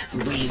be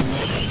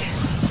remade.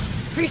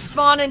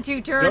 Respawn in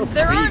 2 turns. Go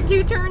There aren't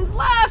feet. 2 turns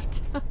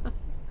left!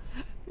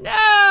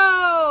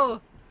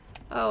 No!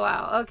 Oh,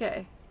 wow.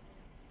 Okay.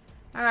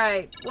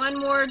 Alright. 1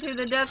 more to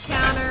the death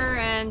counter,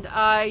 and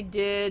I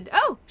did...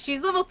 Oh!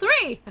 She's level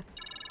 3!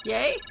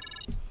 Yay!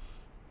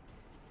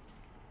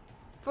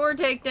 4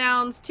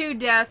 takedowns, 2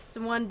 deaths,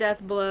 1 death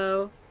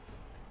blow.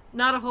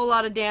 Not a whole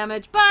lot of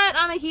damage, but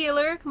I'm a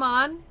healer. Come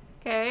on.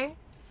 Okay.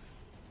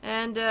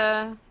 And,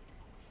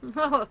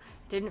 well,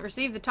 didn't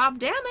receive the top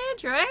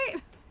damage, right?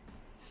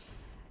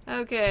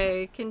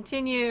 Okay,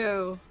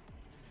 continue.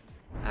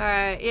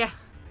 Alright, yeah.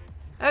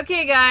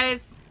 Okay,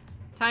 guys.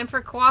 Time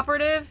for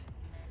cooperative.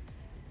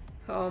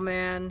 Oh,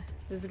 man.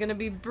 This is gonna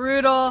be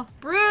brutal.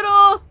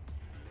 Brutal!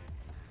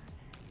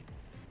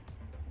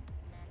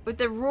 With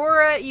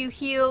Aurora, you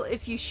heal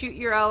if you shoot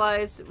your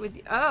allies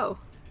with... Oh.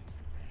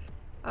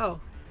 Oh.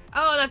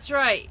 Oh, that's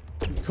right.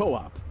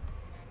 Co-op.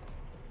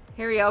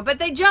 Here we go. But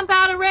they jump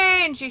out of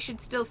range. They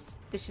should still.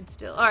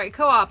 All right,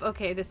 co-op.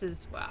 Okay, this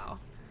is wow.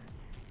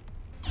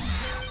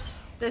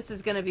 This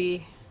is gonna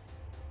be.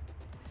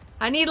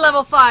 I need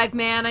level 5,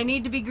 man. I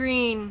need to be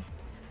green.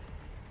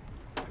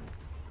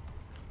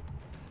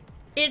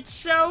 It's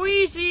so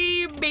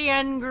easy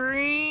being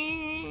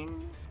green.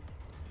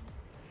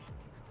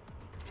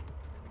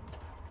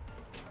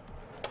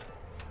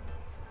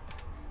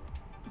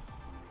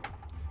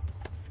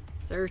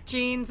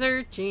 Searching,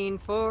 searching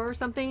for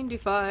something to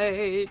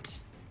fight.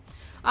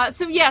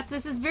 So yes,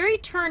 this is very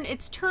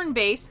it's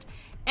turn-based,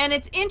 and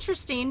it's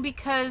interesting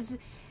because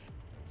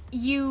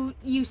you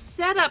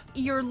set up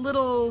your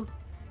little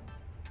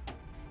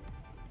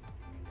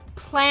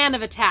plan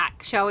of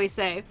attack, shall we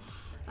say.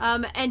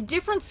 And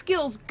different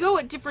skills go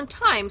at different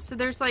times. So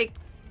there's like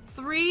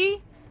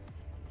 3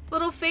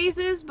 little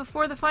phases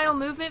before the final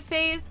movement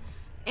phase.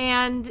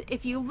 And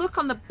if you look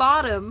on the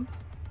bottom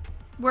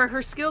where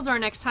her skills are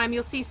next time,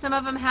 you'll see some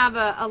of them have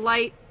a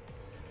light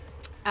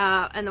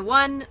and the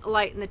 1, a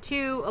light and the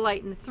 2, a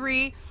light and the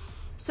 3.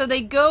 So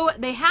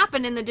they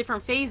happen in the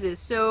different phases.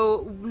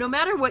 So no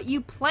matter what you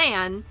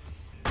plan,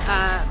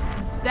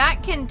 that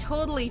can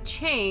totally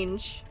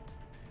change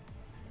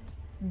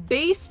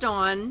based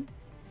on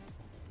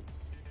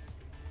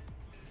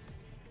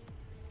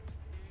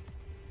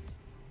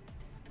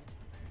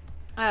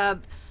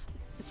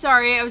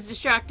sorry, I was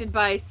distracted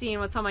by seeing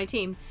what's on my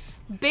team.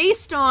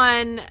 Based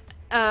on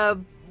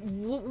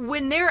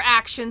when their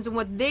actions and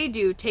what they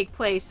do take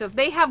place. So if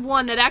they have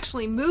one that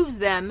actually moves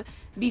them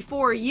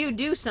before you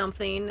do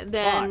something,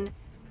 then 5,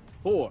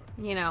 4,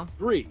 you know.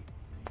 3,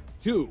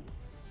 2,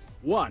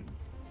 1.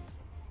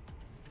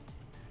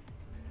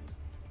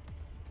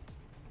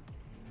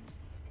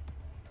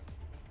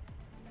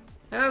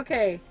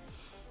 Okay.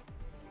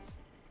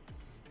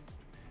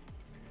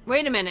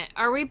 Wait a minute.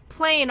 Are we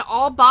playing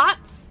all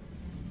bots?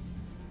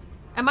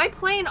 Am I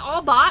playing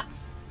all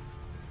bots?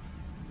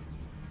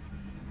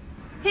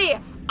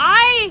 Hey,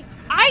 I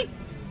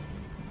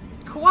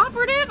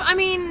cooperative? I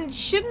mean,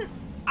 shouldn't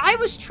I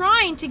was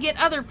trying to get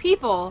other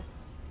people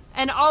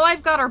and all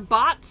I've got are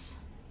bots?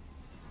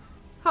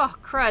 Oh,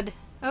 crud.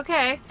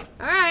 Okay.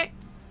 All right.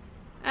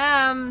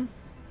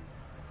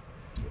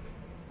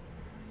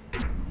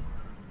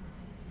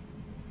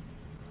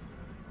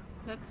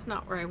 That's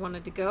not where I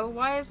wanted to go.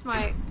 Why is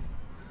my...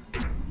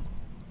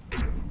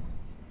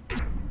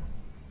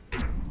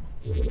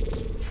 Reorganizing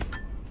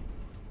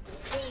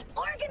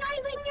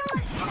your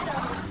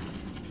atoms.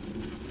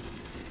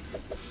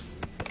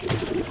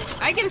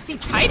 I get to see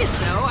Titus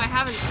though. I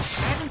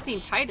haven't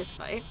seen Titus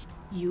fight.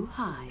 You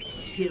hide,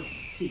 he'll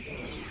seek.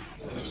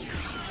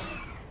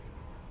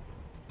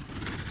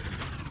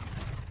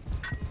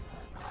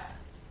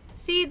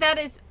 See, that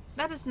is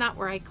not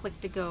where I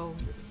clicked to go.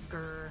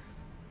 Grr.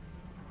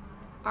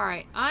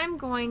 Alright, I'm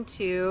going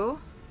to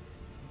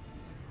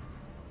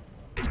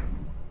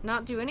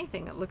not do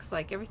anything, it looks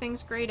like.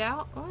 Everything's grayed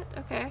out? What?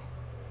 Okay.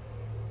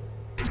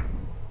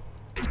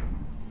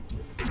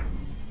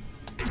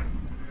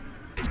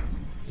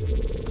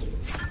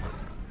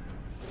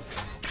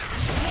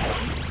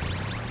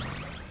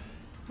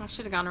 I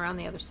should have gone around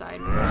the other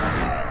side.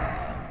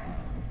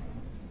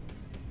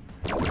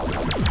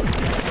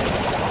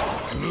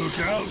 Look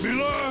out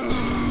below!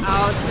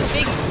 Oh, it's the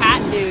big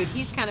cat dude.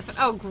 He's kind of...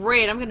 Oh,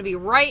 great. I'm going to be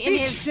right in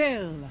his...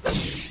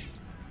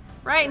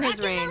 Right in his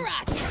range.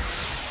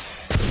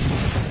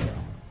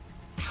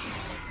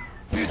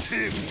 Hit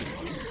him!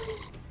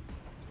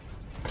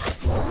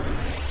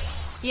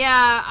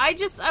 Yeah, I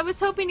was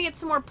hoping to get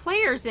some more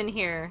players in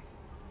here.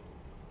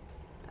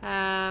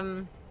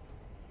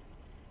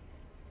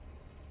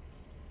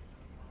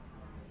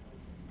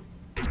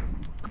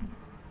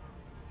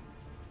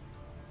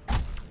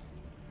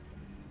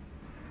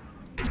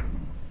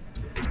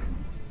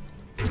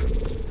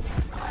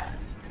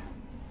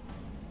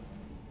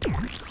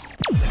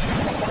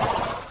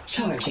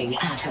 Charging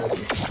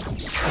atoms.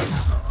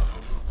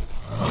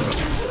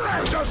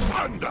 The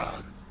thunder!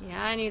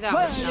 Yeah, I knew that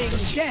was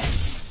nothing.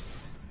 Death.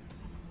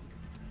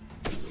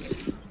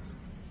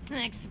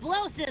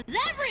 Explosives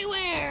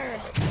everywhere!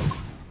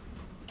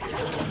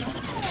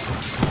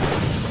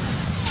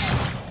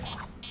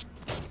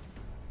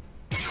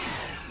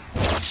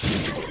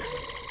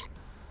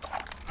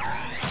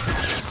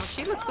 Oh,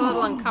 she looks a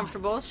little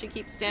uncomfortable. She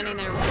keeps standing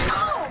there with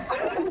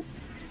her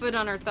foot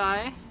on her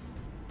thigh.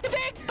 The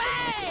Big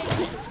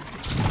Bang!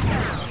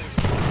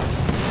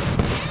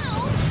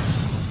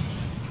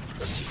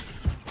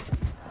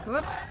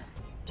 Whoops.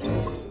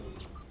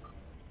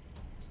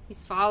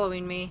 He's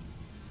following me.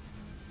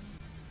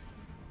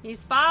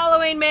 He's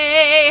following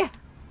me!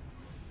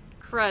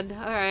 Crud.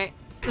 Alright,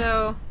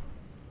 so...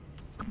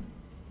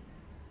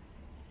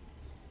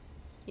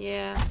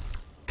 Yeah.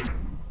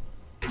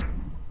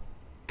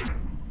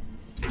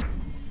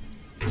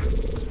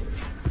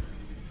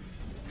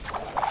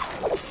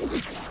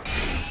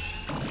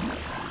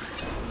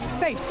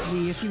 Face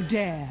me if you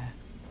dare.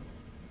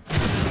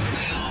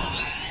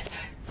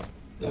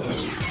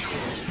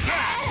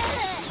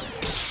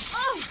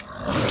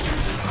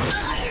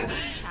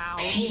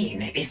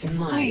 Pain is is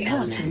my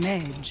element.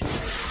 Edge.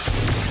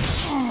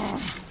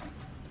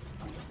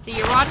 So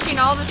you're watching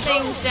all the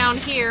things down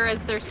here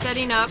as they're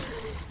setting up.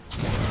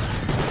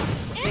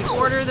 The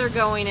order they're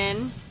going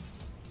in.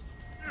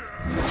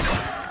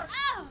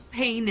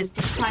 Pain is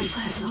the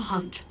price of the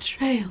hunt.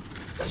 Trail.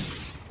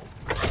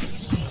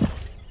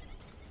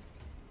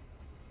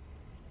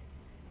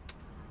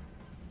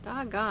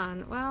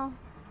 Doggone. Well.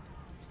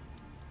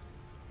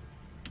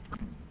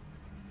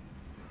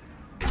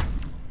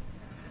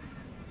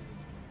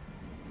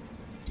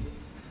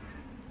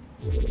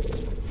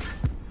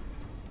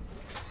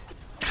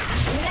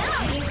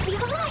 Now you see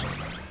the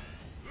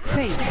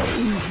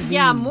light.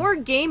 Yeah, more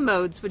game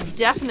modes would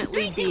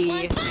definitely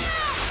be.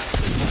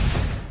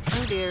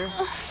 Oh dear.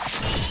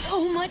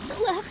 So much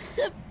left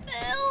to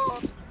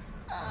build.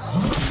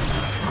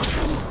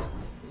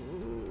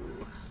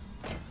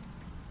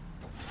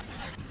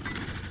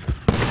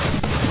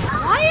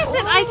 Why is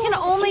it I can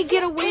only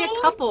get away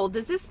a couple?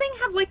 Does this thing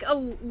have like a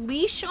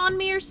leash on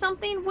me or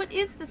something? What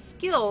is the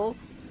skill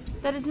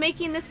that is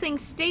making this thing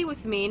stay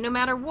with me no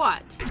matter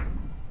what?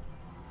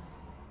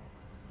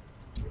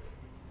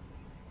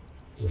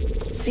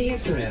 See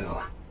it through.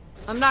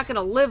 I'm not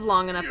gonna live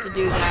long enough to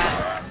do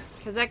that.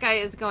 Because that guy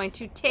is going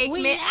to take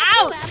me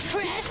have out! to have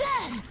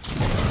present.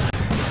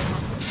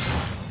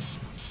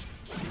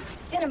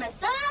 Gonna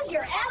massage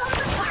your animal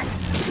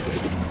parts.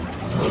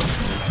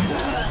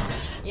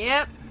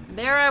 Yep,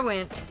 there I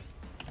went.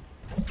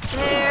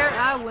 There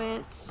I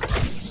went.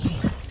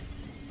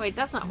 Wait,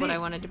 that's not what I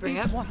wanted to bring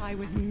This up. is what I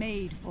was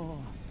made for.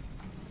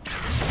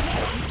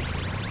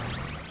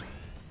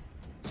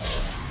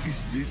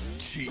 Is this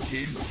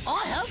cheating?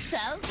 I hope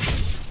so.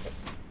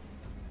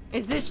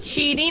 Is this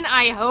cheating?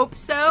 I hope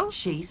so.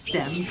 Chase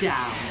them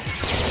down.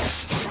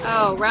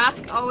 Oh,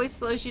 Rask always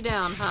slows you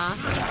down,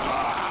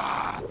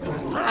 huh?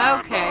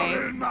 Okay.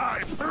 In my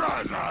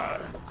presence.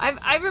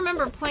 I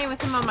remember playing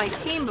with him on my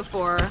team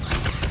before.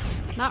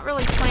 Not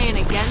really playing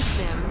against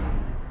him.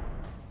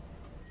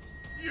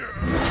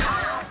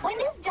 When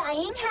does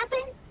dying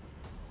happen?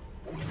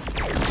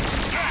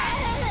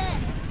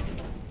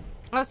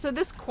 Oh, so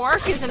this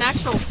Quark is an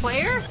actual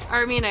player? Or,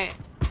 I mean,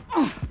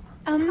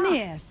 A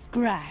mere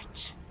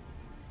scratch.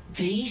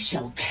 These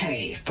shall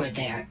pay for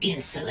their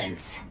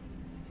insolence.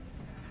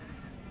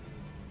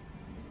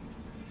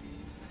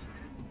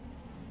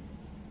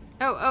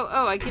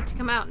 Oh, I get to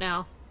come out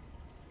now.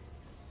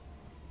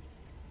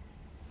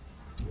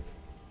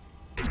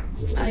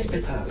 I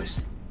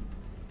suppose.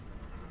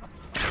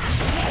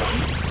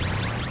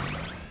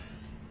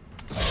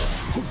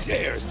 Who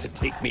dares to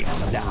take me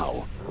on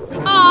now?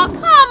 Oh,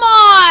 come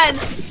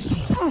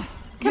on!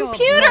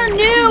 Computer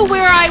knew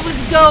where I was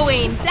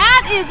going.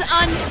 That is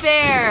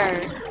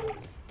unfair.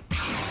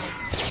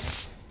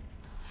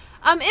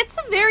 It's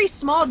a very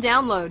small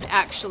download,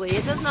 actually.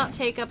 It does not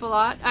take up a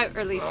lot, or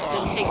at least it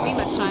didn't take me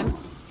much time.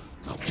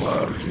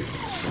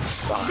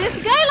 This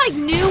guy, like,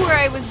 knew where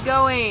I was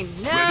going.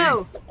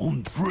 No!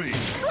 On 3.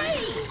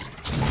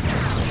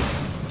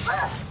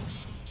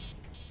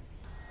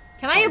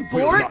 Can I Will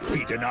abort? not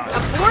be denied.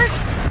 Abort?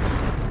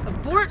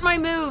 Abort my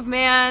move,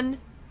 man.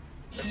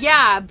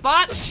 Yeah,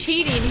 bot's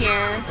cheating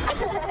here.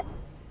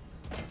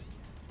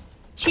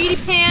 Cheaty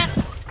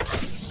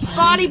pants.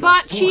 Body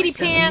bot cheaty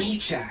Force of pants.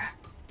 nature.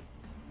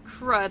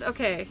 Crud,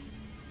 okay.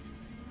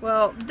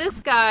 Well, this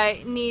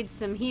guy needs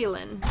some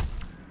healing.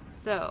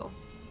 So,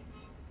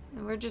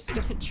 and we're just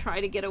gonna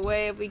try to get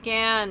away if we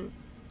can.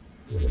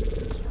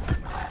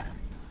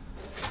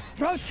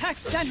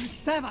 Protect and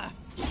sever.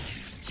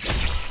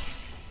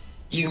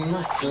 You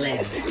must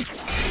live.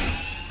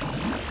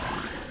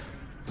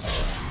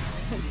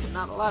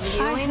 Not a lot of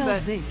I healing, held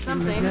but this in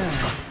something.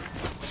 reserve.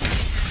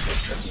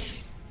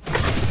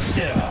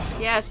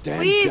 Yes, Stand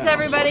please, down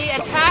everybody, for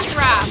some- attack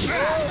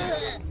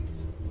Raph.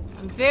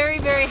 I'm very,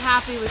 very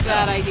happy with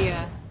that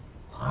idea.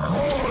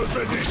 All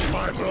beneath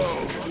my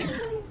blow.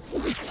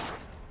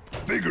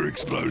 Bigger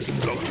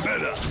explosions are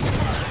better.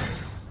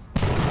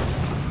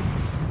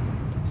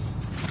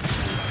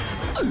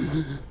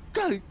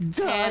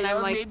 And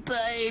I'm like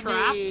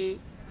trapped.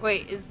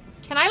 Wait,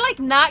 can I like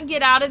not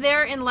get out of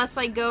there unless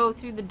I go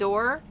through the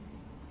door?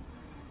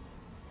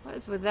 What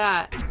is with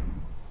that?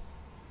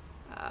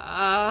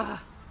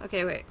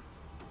 Okay, wait.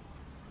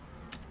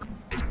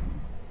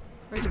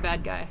 Where's the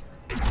bad guy?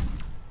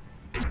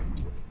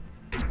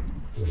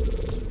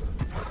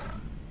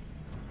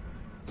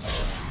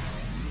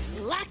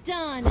 Locked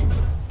on.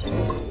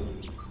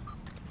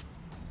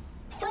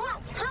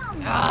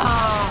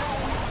 Oh.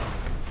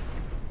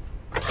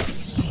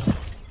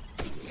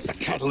 The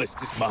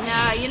catalyst is mine.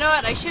 Nah, you know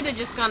what? I should have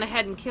just gone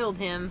ahead and killed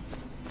him.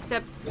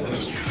 Except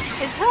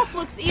his health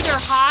looks either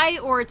high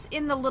or it's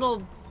in the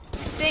little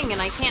thing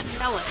and I can't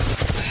tell it.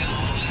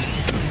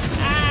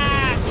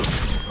 Ah!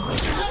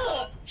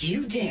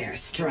 You dare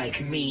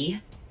strike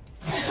me?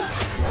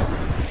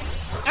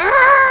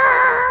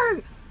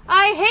 Arrgh!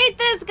 I hate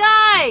this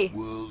guy!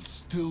 World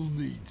still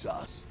needs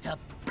us. To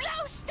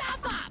blow stuff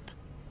up.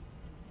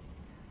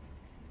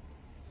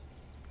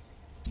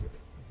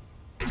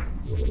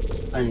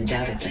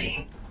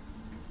 Undoubtedly.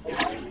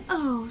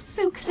 Oh,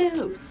 so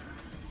close.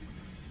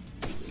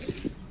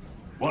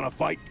 Wanna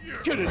fight?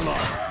 Get in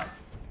line.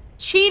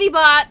 Cheaty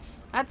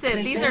bots. That's it.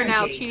 This These are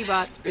now energy cheaty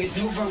bots. is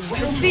The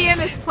overwhelming.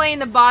 CM is playing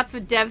the bots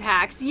with dev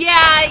hacks.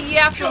 Yeah, you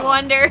have to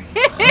wonder.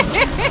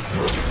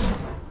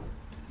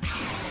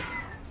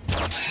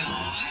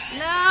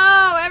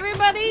 No,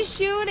 everybody's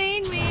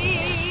shooting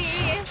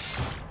me.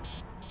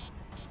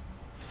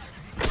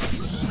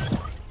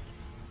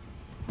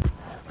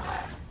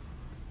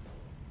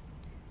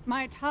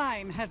 My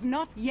time has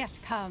not yet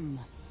come.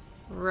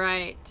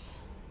 Right.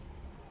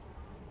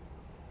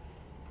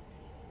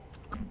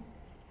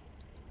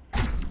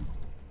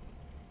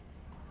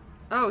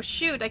 Oh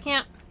shoot, I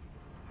can't.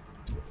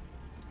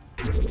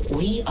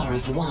 We are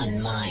of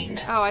one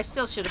mind. Oh, I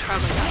still should have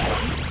probably done it.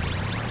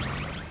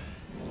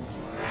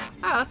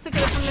 Oh, let's look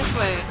at it from this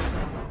way.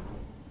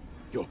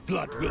 Your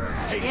blood will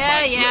stain Yeah,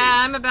 my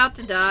yeah, I'm about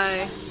to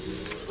die.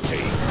 blade.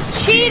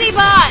 Cheaty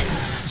bot!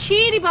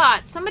 Cheaty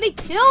bot! Somebody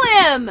kill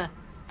him!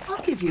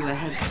 I'll give you a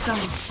head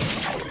start.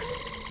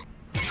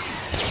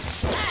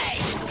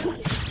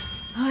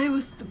 I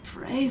was the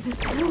prey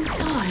this whole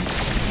time.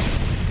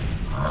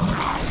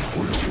 Ah!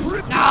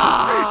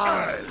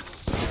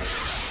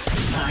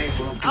 I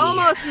will be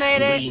Almost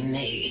made it.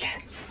 remade.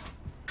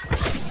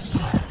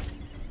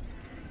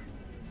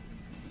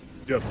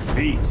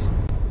 Defeat.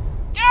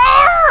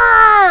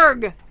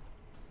 Arrgh!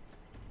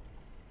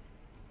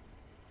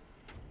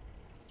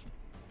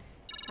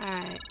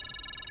 Alright.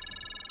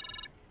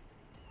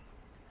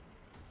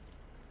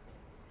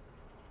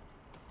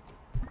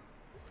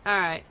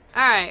 Alright,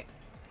 alright.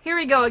 Here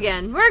we go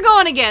again. We're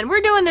going again.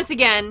 We're doing this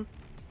again.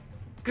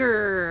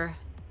 Grr.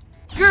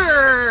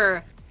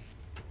 Grr.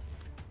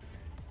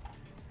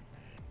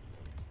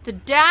 The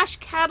dash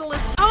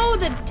catalyst. Oh,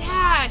 the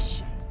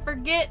dash.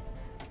 Forget.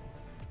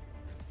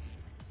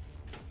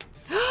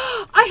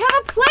 I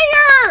have a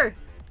player!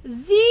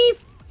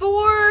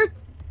 Z4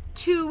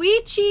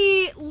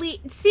 Tuichi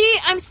Leet. See,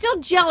 I'm still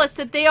jealous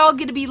that they all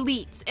get to be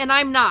Leets, and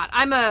I'm not.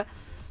 I'm a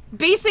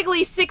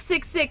basically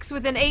 666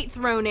 with an 8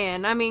 thrown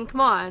in. I mean,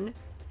 come on.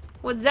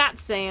 What's that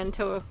saying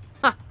to...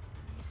 Huh.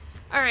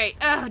 Alright,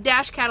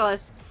 dash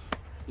catalyst.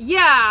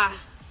 Yeah.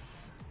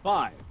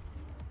 5,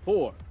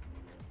 4,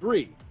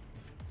 3,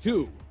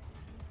 2,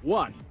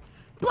 1.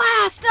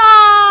 Blast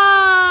off!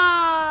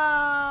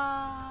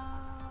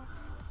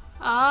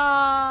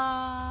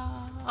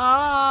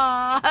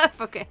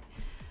 Okay.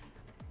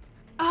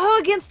 Oh,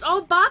 against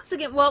all bots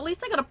again. Well, at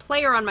least I got a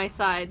player on my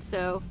side,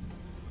 so.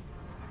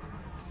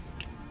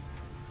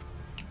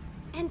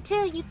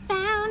 Until you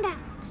found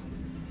out,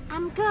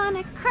 I'm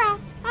gonna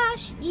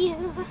crush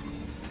you.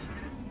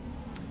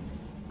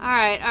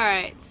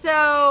 Alright,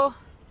 so.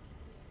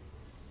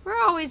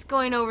 We're always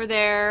going over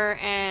there,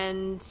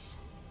 and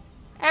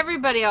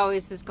everybody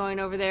always is going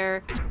over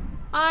there.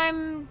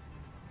 I'm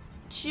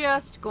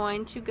just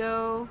going to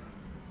go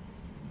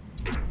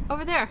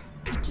over there.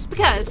 Just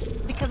because.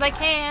 Because I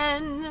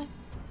can.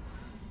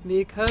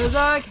 Because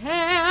I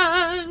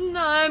can.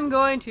 I'm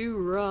going to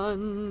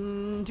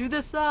run to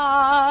the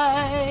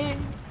side.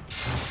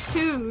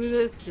 To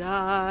the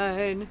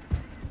side.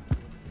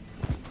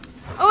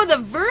 Oh, the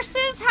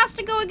versus has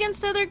to go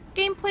against other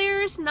game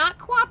players, not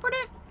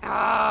cooperative?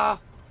 Ah.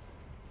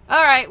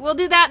 Alright, we'll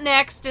do that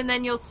next, and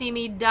then you'll see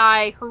me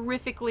die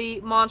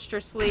horrifically,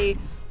 monstrously.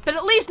 But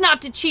at least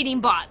not to cheating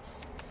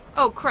bots.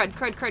 Oh, crud.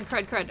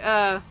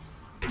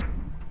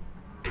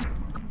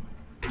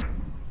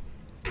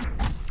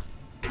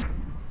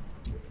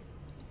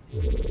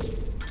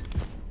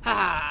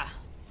 Haha.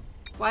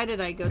 Why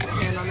did I go to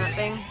stand on that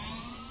thing?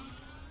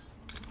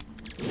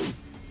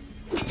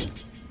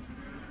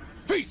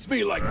 Face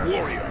me like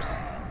warriors.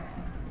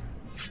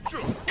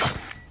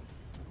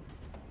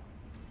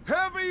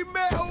 Heavy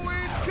metal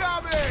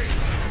incoming!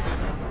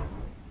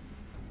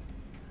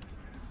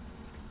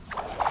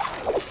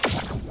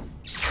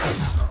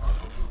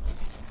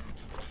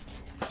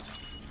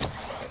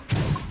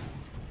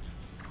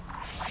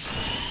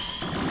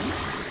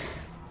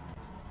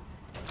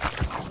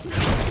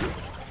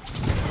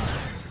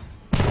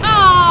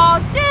 Oh,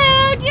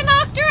 dude, you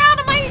knocked her out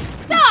of my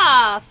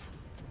stuff.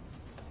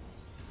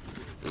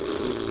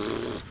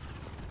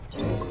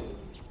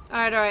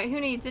 Alright, who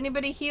needs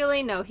anybody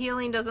healing? No,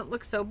 healing doesn't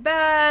look so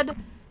bad.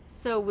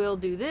 So we'll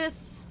do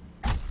this.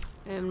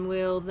 And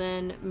we'll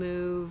then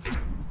move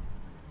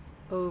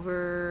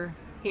over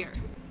here.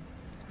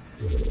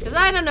 Because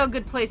I don't know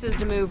good places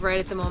to move right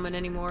at the moment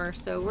anymore.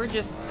 So we're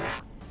just...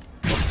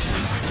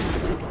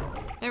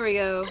 There we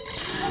go.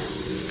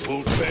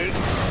 Won't bend,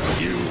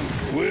 you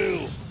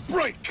will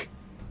break.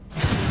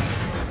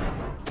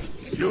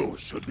 You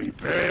should be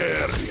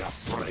very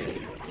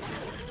afraid.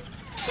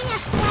 Be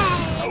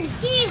afraid.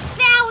 Be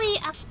very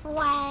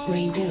afraid.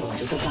 Rebuild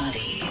the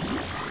body.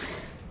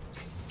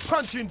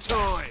 Punching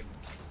time!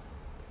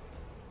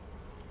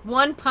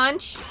 One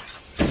punch.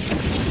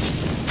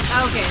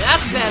 Okay,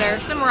 that's better.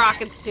 Some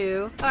rockets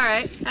too.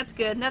 Alright, that's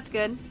good, that's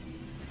good.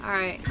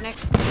 Alright,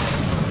 next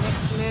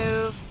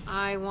move.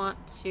 I want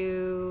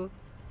to...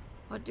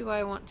 What do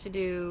I want to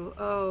do?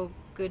 Oh,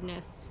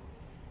 goodness.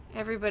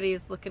 Everybody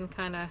is looking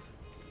kind of...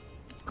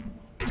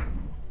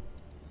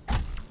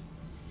 Let's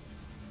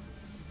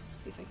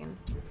see if I can...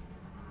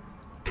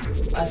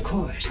 Of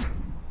course.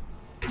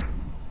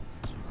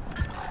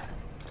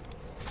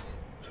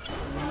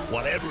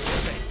 Whatever it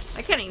takes.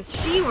 I can't even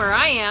see where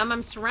I am.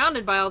 I'm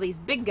surrounded by all these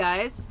big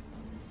guys.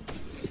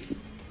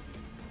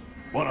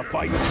 Wanna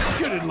fight?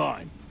 Get in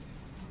line.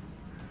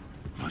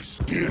 My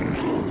skin.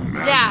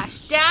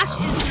 Dash. Dash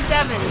is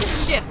 7 to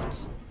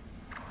shift.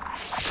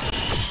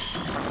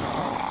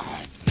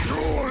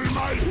 Joy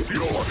my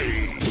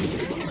fury.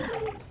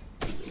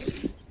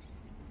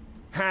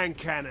 Hand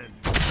cannon.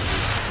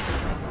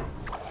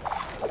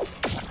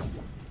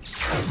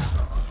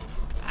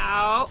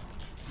 Ow.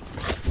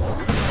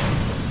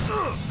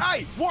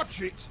 Hey,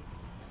 watch it.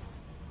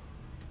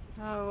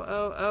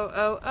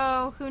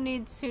 Oh. Who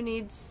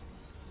needs?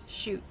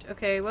 Shoot.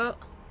 Okay, well.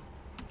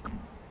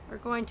 We're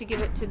going to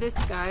give it to this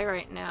guy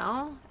right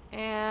now.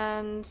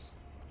 And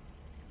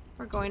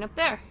we're going up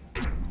there.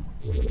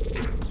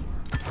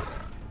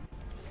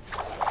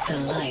 The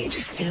light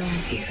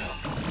fills you.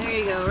 There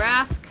you go,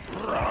 Rask.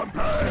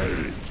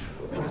 Rampage.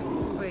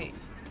 Wait.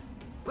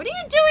 What are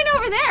you doing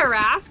over there,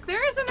 Rask?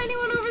 There isn't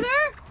anyone over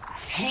there.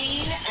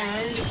 Pain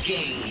and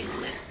gain.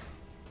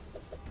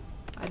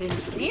 I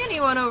didn't see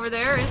anyone over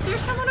there. Is there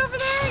someone over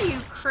there,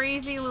 you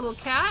crazy little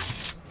cat?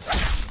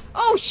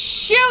 Oh,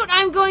 shoot!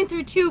 I'm going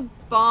through 2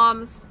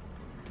 bombs.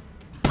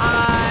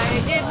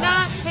 I did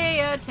not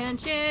pay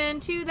attention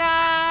to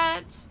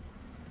that.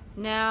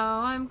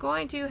 Now I'm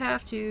going to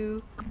have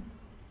to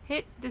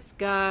hit this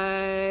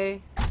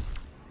guy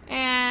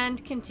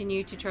and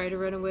continue to try to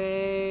run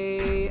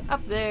away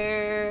up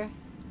there.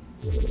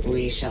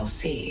 We shall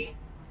see.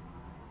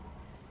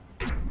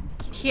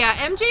 Yeah,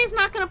 MJ's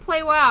not gonna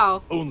play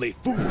WoW. Only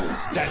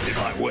fools stand in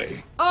my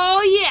way.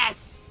 Oh,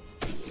 yes!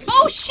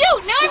 Oh,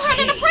 shoot! Now I'm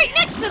running up right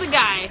next to the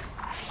guy!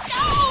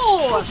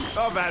 No!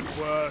 I've had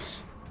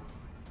worse.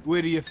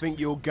 Where do you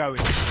think you're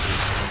going?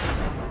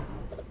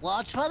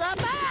 Watch for the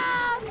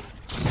bounds!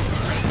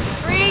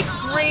 Great.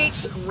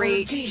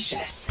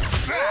 Audacious.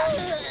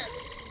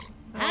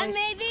 I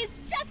made these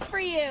just for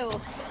you.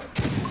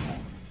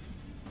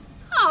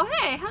 Oh,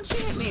 hey, how'd you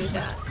hit me with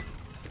that?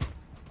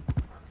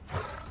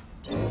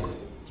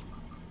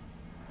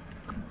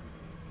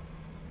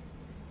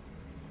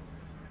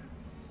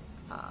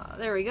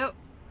 There we go.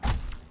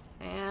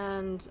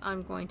 And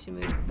I'm going to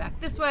move back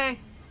this way.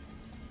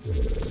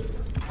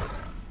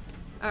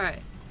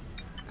 Alright.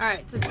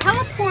 Alright, so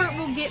teleport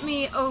will get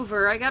me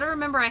over. I gotta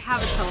remember I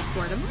have a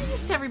teleport. I'm not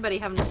used to everybody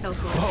having a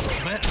teleport. Oh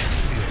man,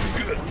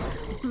 feels good.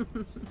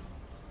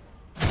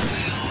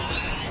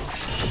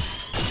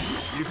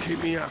 You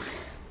keep me up.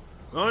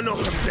 I'll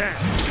knock him down.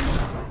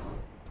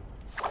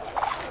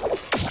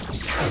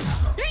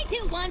 3,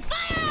 2, 1,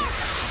 fire!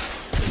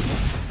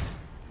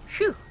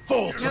 Phew.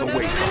 Fall to the No.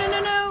 waist.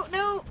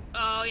 No.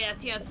 Oh,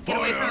 yes. Get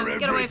away from him.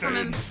 Get away from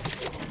him.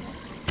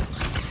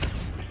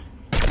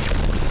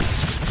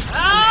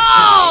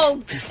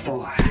 Oh!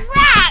 Before.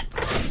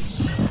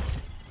 Rats!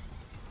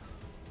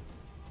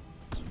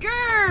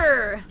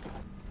 Grr!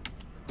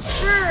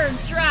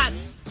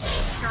 Drats.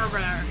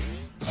 Grr.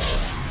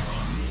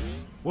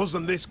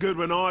 Wasn't this good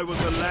when I was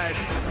a lad?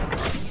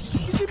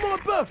 Is it my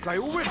birthday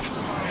already?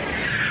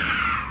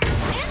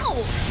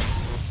 Ow!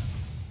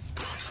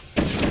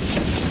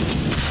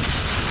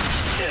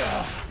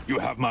 Yeah, you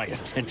have my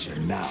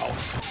attention now.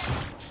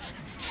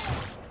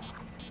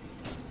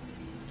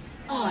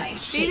 I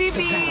shake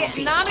the BBB,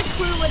 battlefield. not a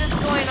clue what is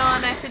going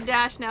on. I have to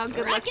dash now.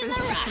 Good luck. Rockin' the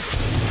rock.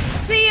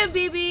 See ya,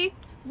 BB.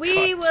 We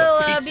Cut to will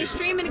be pieces.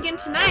 streaming again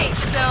tonight.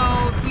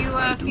 So if you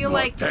feel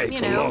like, take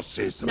you know,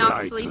 losses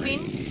not lightly.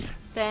 sleeping,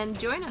 then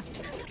join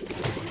us.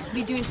 We'll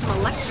be doing some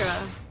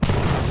Electra.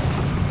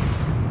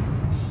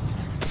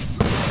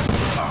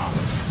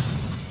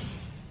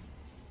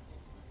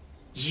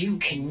 You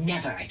can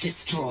never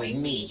destroy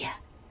me.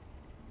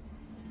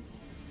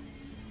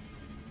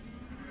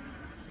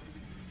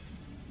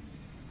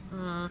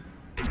 I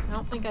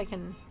don't think I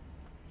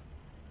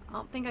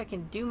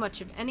can do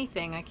much of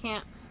anything. I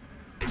can't.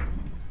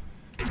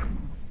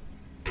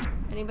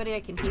 Anybody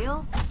I can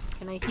heal?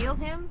 Can I heal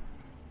him?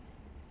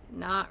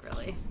 Not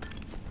really.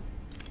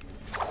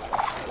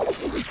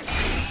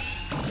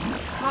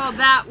 Oh,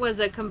 that was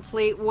a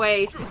complete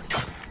waste.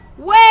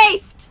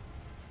 Waste!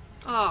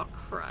 Oh,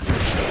 crud.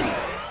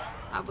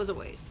 That was a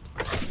waste.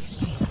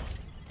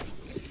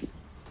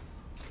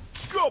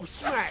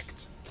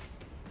 Gobsmacked!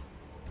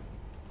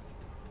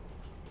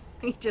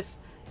 He just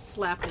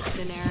slapped it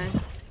in air.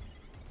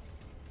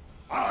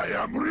 I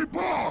am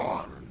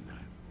reborn.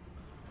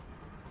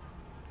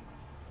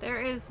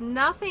 There is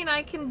nothing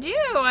I can do,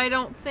 I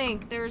don't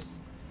think.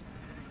 There's...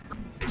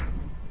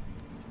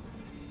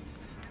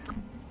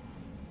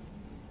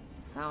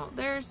 No,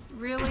 there's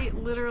really,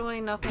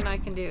 literally nothing I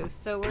can do.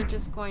 So we're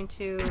just going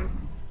to...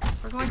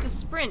 We're going to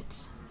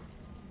sprint.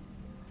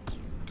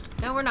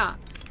 No, we're not.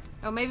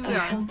 Oh, maybe we A are.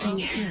 helping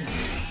hand.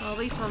 Well, at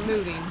least we're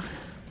moving.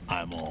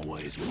 I'm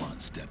always one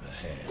step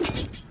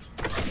ahead.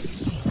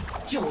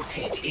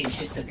 Jolted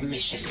into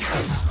submission.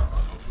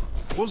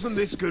 Wasn't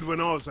this good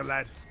when I was a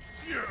lad?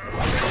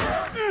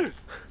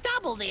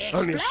 Double the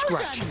Only a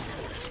scratch.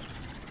 explosion.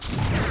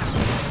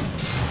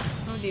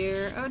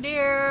 Oh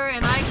dear,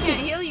 and I can't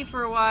heal you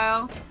for a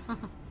while.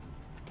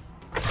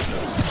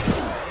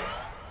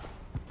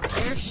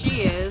 There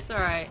she is.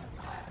 Alright.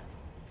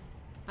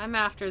 I'm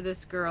after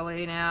this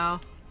girlie now.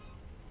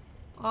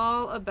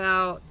 All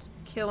about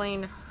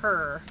killing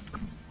her.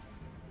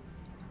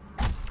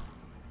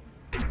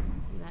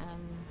 And then...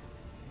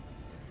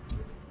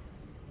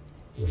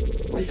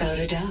 Without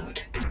a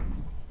doubt.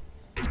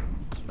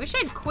 Wish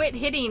I'd quit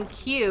hitting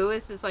Q.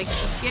 This is like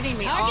getting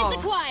me Targets all...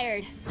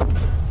 acquired.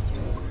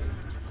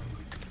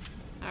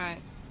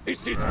 Alright.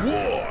 This is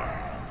war!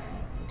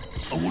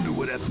 I wonder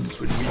what happens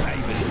when we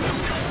aim it.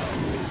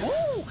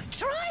 Ooh,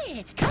 try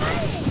it, try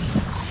it.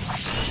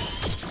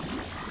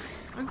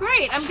 Oh,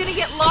 great, I'm gonna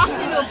get locked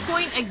into a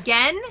point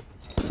again?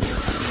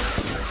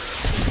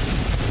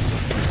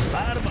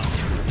 Light 'em up.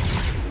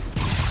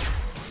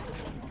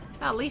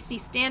 Well, at least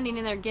he's standing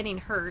in there getting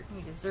hurt.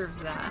 He deserves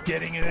that.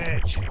 Getting an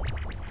edge.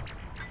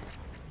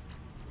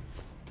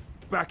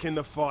 Back in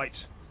the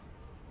fight.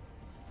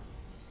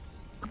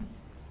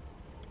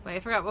 Wait, I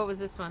forgot, what was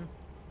this one?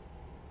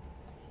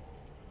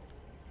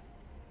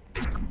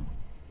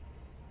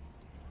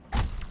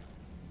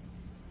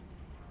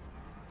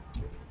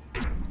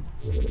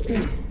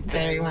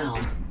 Very well.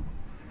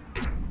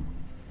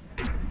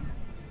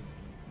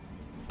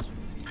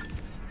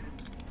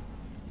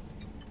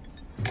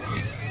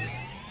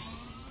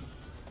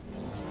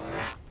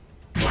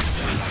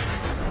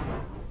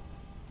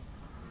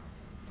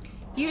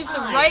 Use the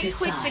right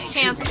click to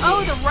cancel.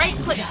 Oh, the right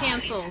click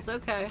cancels.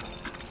 Okay.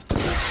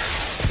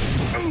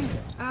 Oh,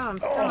 I'm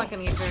still not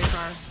gonna get very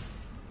far.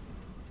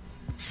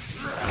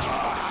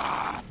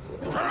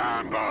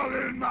 Tremble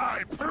in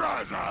my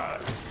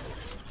presence.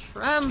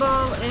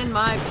 Tremble in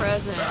my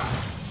presence.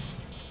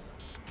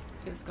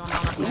 See what's going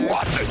on up there.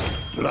 Swatted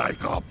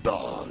like a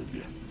bug.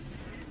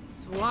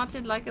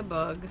 Swatted like a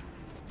bug.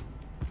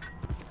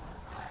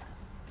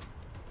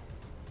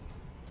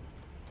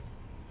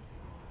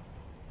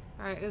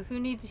 Alright, who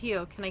needs a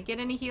heal? Can I get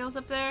any heals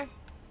up there?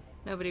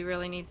 Nobody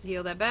really needs to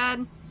heal that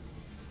bad.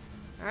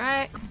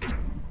 Alright.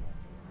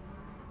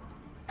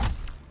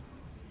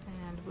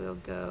 And we'll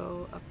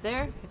go up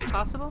there, if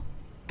possible.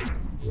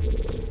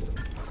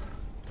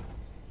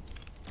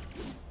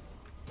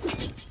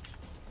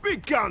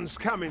 Big guns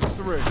coming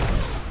through.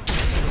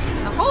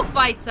 The whole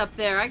fight's up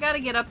there. I gotta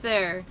get up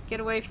there. Get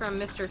away from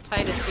Mr.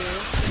 Titus here.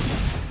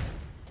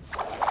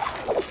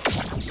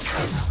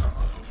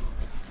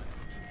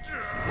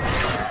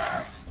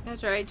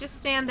 That's right. Just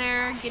stand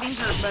there, getting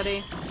hurt,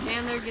 buddy.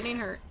 Stand there, getting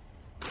hurt.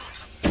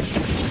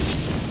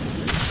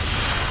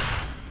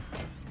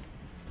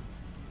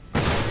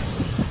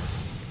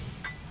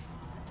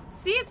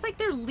 See, it's like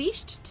they're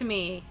leashed to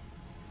me.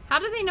 How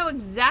do they know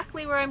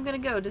exactly where I'm gonna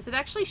go? Does it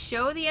actually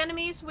show the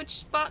enemies which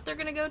spot they're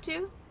gonna go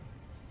to?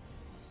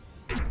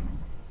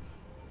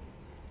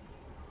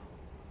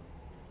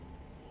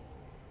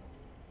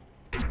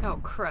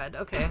 Oh, crud.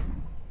 Okay.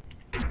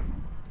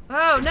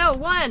 Oh, no,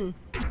 one!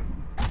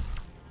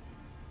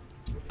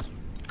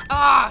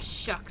 Ah,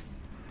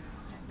 shucks.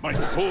 My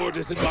sword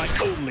isn't my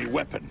only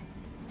weapon.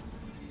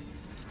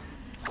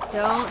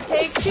 Don't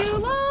take too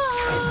long!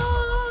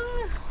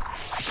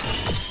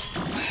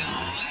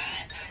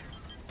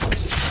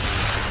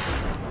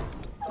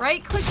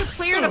 Right click to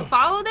clear to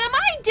follow them?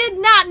 I did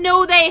not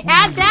know they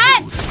had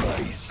that!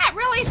 That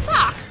really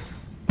sucks.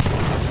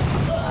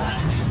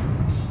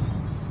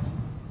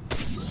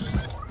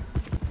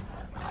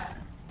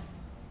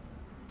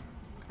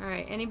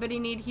 Alright, anybody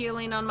need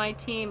healing on my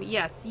team?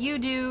 Yes, you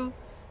do.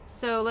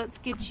 So let's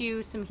get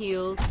you some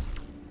heals.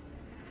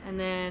 And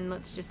then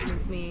let's just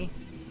move me.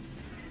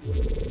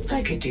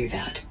 I could do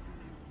that.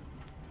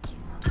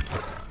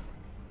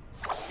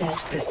 Set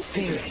the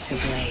spirit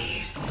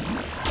ablaze.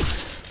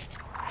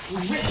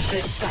 Rip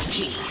the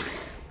psyche.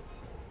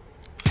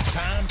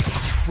 Time to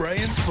spray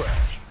and pray.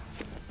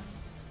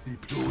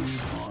 Deploying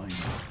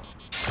mines.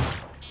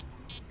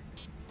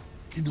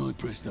 Can I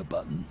press the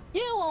button?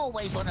 You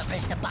always want to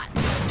press the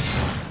button.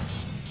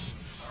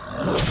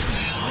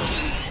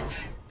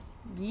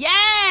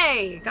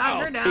 Yay!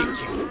 Got her down.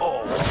 Take you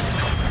all.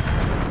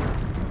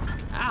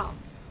 Ow.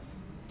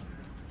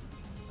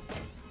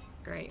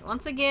 Great.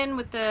 Once again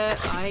with the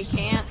I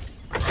can't.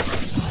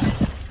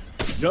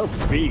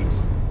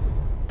 Defeat.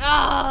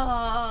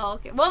 Oh,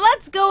 okay. Well,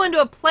 let's go into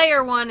a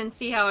player one and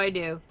see how I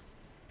do.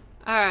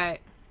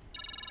 Alright.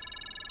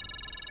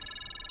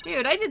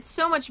 Dude, I did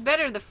so much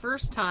better the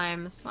first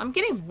times. I'm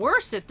getting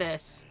worse at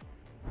this.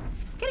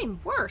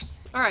 Getting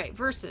worse. Alright,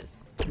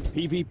 versus.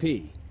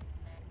 PvP.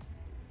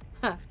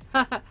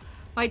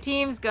 My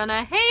team's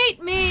gonna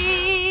hate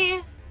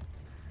me!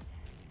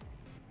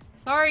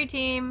 Sorry,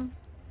 team.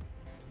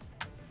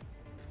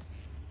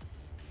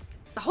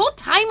 The whole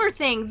timer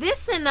thing.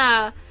 This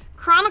and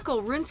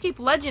Chronicle, RuneScape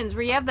Legends,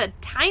 where you have the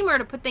timer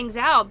to put things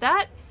out.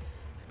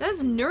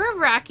 That's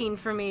nerve-wracking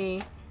for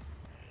me.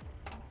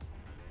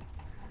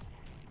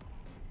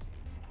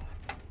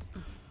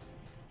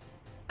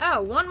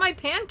 Oh, want my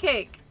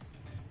pancake.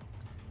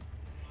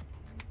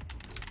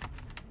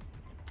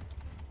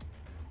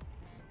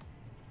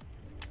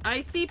 I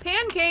see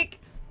pancake.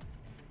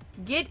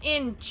 Get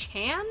in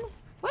Chan?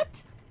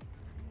 What?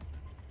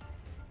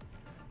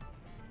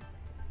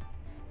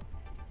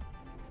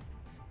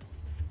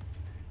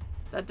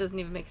 That doesn't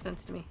even make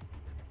sense to me.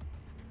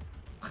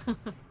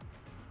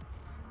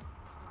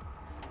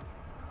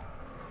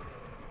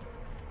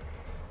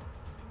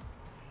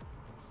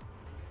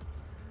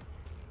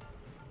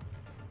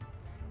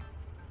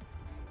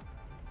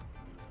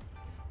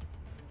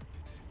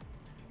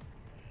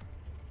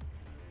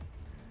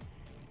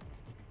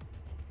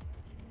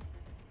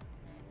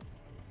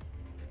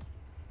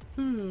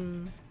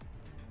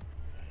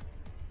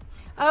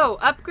 Oh,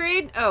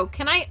 upgrade? Oh,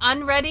 can I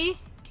unready?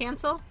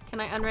 Cancel? Can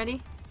I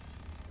unready?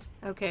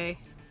 Okay.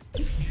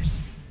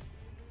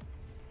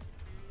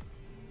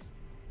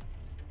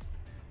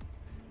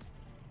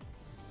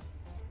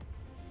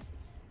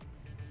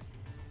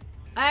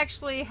 I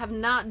actually have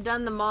not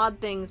done the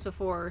mod things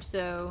before,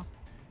 so...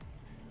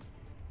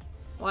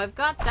 Well, I've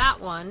got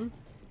that one.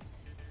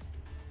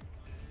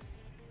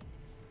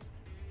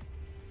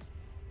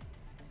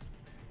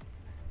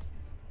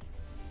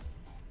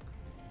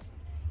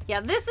 Yeah,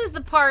 this is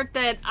the part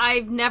that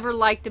I've never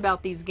liked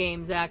about these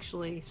games,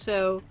 actually,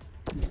 so...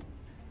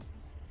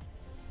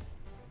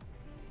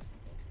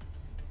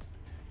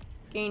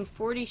 Gain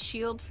 40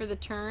 shield for the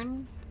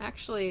turn?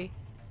 Actually,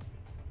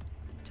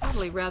 I'd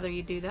totally rather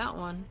you do that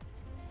one.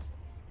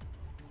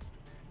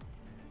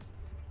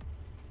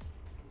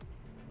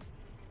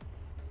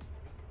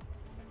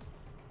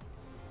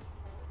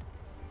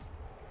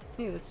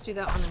 Hey, let's do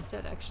that one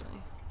instead, actually.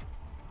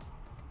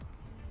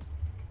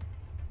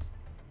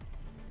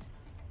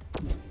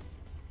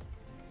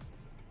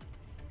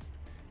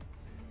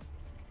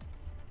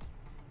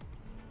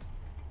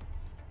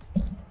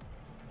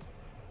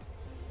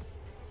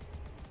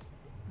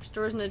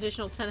 Restores an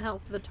additional 10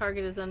 health if the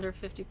target is under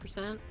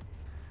 50%.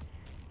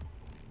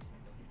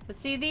 But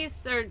see,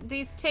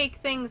 these take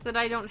things that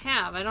I don't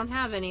have. I don't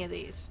have any of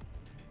these.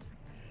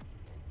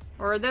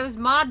 Or are those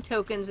mod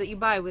tokens that you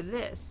buy with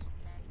this?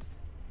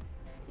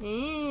 Ew.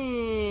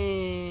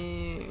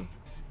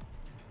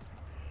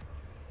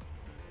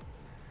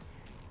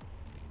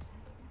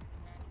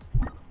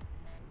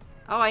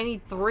 Oh, I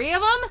need 3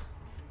 of them?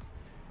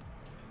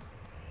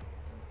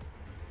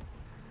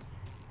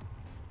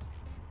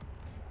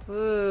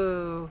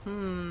 Ooh,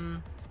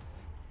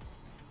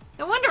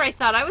 No wonder I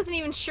thought. I wasn't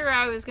even sure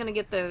I was gonna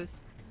get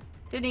those.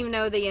 Didn't even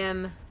know the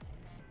M.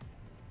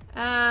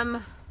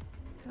 Oh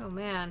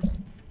man.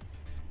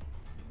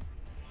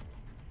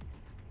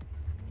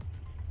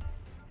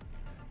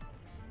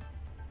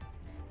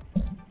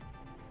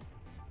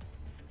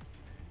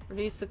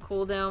 Reduce the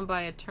cooldown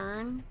by a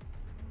turn.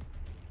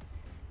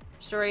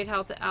 Restore 8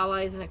 health to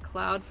allies in a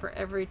cloud for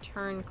every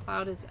turn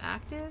cloud is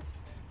active?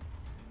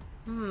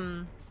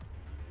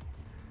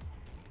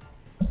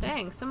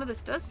 Dang, some of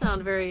this does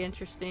sound very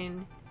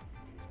interesting.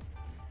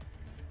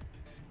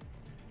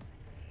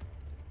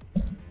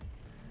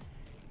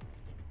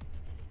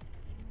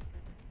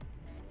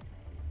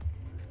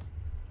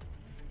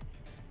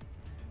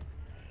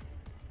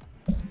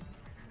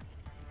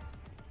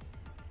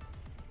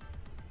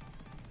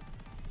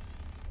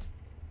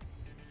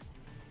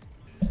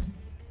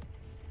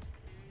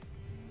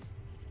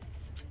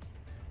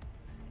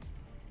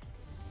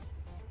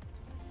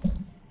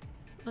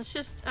 Let's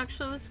just,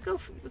 actually, let's go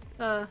with,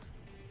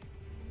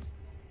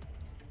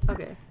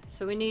 okay,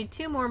 so we need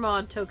 2 more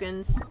mod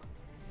tokens.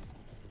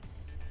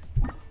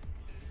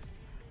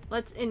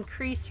 Let's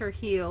increase her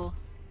heal.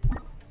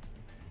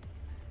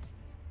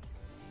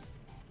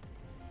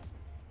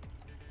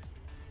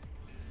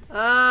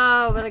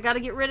 Oh, but I gotta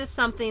get rid of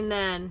something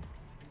then.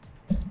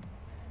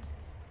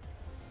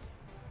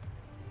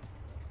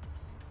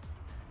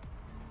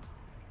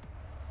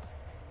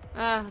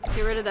 Let's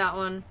get rid of that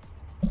one.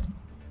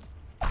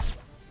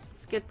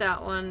 Get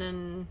that one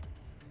and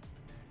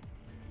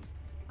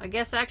I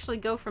guess actually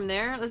go from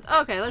there.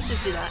 Okay, let's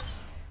just do that.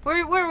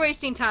 We're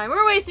wasting time.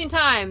 We're wasting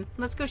time.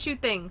 Let's go shoot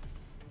things.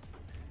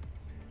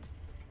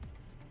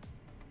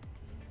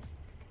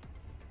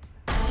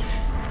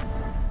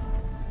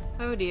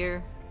 Oh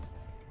dear.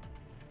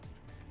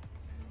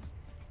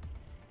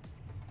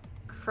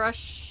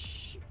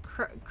 Cruise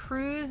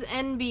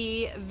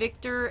NB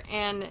Victor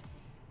and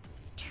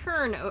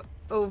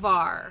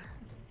Turnovar.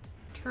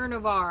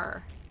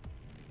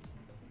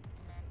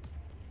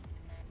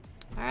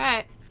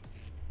 Alright.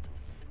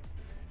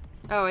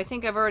 Oh, I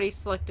think I've already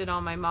selected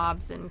all my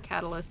mobs and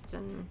catalysts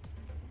and...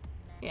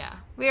 Yeah,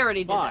 we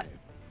already did 5, that.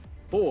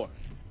 4,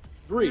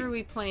 3, Who are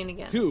we playing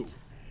against? 2,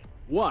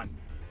 1.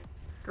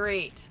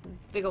 Great.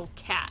 Big old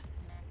cat.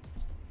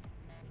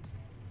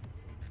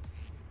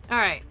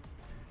 Alright.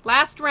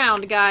 Last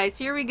round, guys.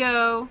 Here we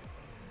go.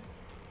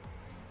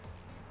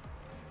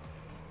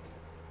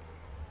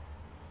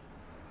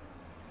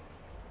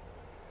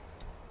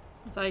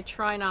 As I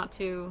try not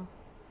to...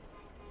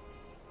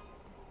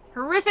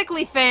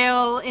 horrifically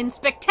fail in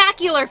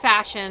spectacular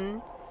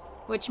fashion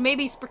Which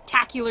maybe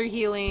spectacular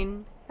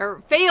healing,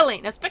 or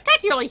failing. A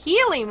spectacular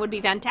healing would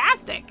be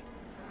fantastic.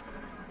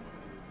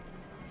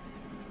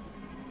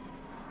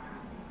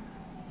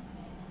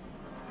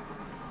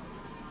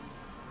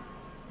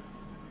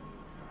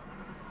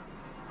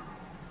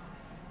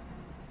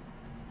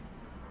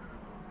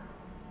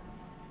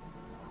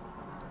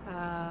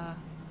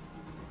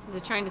 Is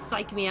it trying to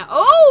psych me out?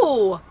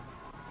 Oh!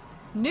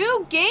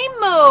 New game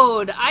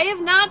mode! I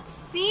have not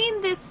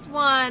seen this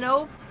one.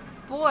 Oh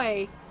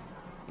boy.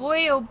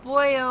 Boy,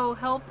 oh,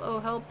 help, oh,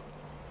 help.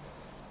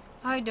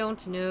 I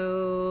don't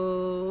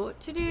know what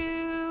to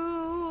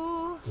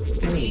do.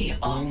 We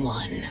are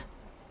one.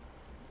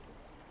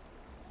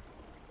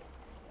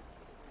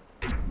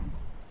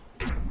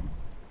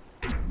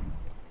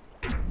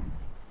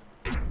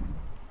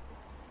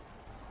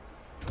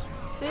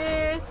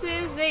 This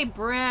is a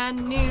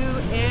brand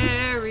new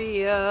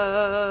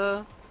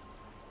area.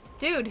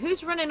 Dude,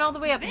 who's running all the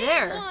way up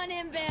there? One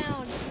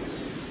inbound.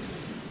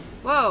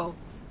 Whoa.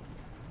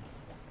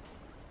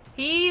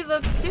 He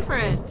looks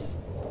different.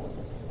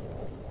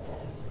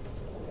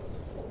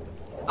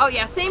 Oh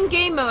yeah, same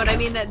game mode. I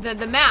mean,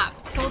 the map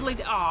totally.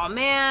 Aw,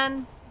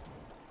 man.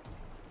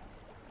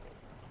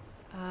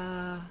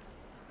 I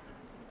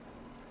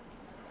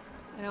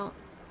don't.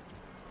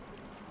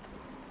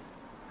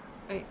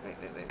 Wait.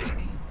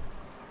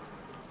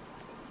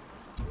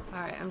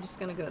 Alright, I'm just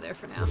gonna go there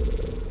for now.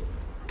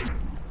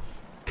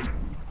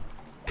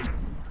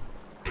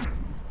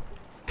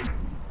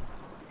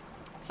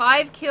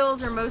 Five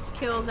kills or most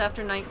kills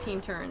after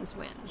 19 turns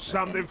wins.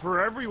 Something for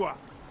everyone.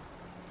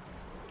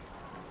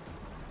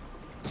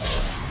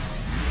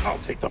 I'll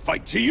take the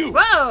fight to you.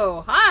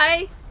 Whoa!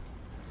 Hi!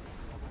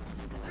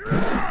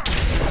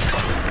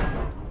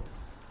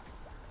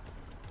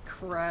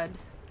 Crud.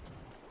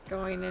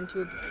 Going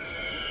into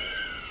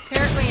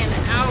apparently an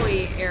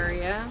owie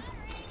area.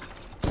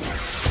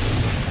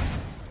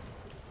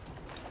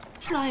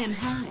 Try and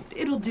hide.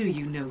 It'll do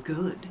you no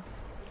good.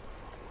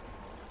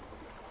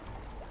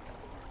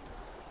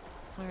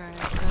 Alright,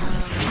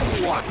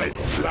 What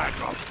a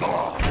black of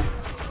bomb!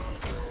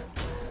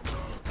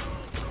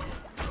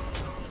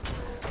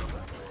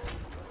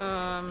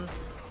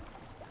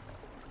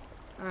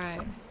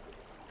 Alright.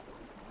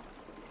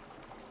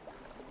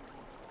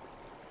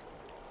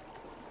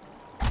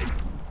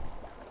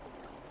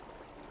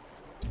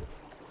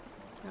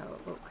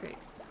 Oh, great.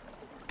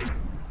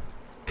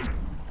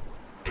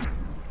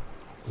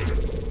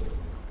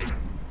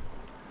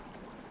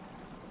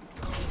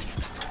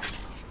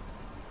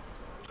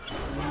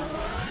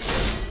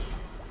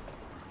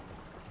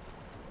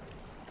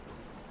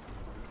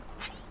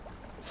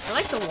 I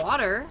like the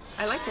water.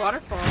 I like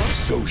waterfalls.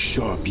 So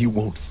sharp you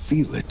won't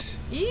feel it.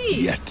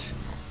 Eee. Yet.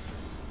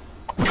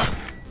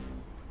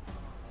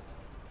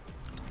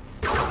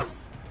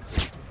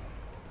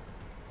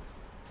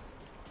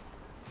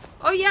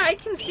 Oh yeah, I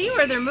can see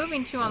where they're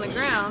moving to on the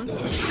ground.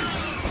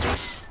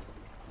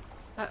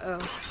 Uh-oh.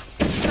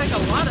 Looks like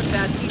a lot of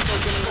bad people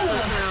getting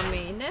close around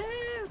me. No!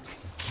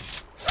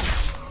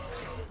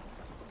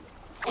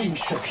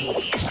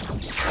 Entropy.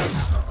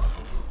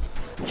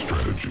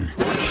 Strategy.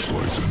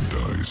 Slice and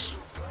dice.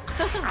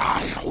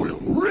 I will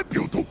rip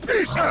you to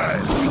pieces!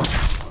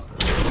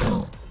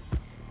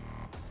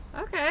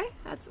 Okay,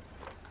 that's...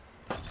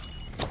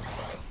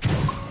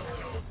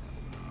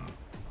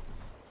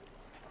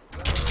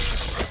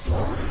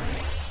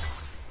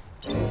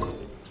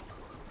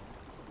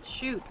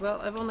 Shoot, well,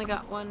 I've only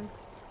got one.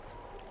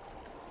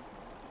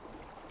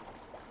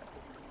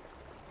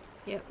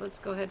 Yep, let's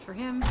go ahead for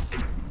him.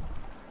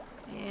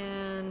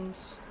 And...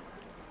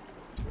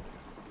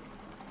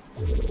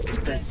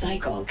 The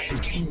cycle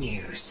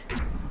continues.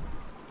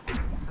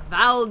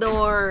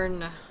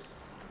 Valdorn!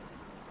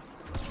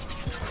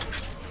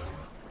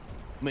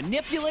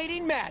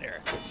 Manipulating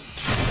matter.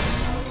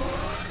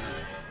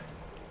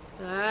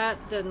 That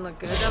didn't look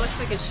good. That looks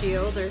like a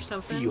shield or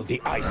something. Feel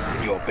the ice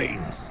in your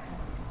veins.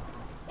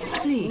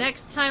 Please,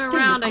 Next time stay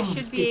around, at I should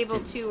arm's be able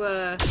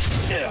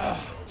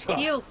distance. to,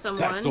 heal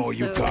someone. That's all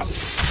you so- got.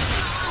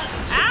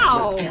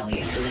 Ow!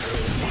 Rebellious little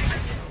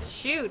insects.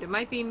 Shoot, it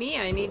might be me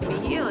I need to be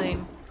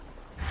healing.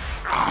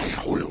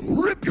 I will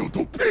rip you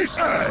to pieces!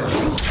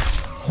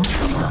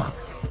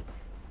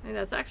 Hey,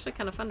 that's actually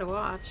kind of fun to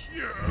watch.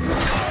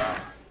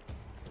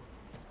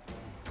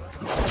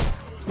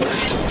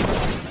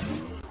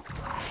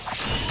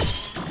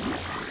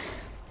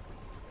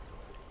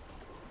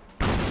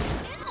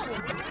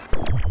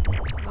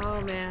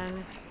 Oh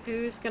man,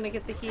 who's gonna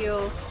get the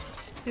heal?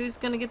 Who's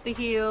gonna get the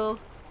heal?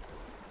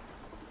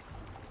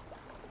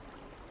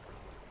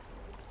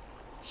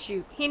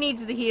 Shoot, he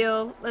needs the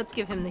heal. Let's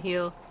give him the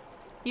heal.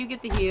 You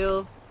get the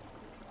heal.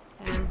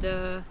 And,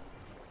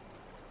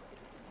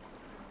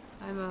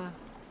 I'm,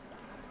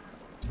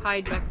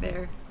 hide back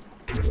there.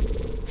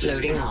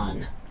 Floating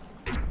on.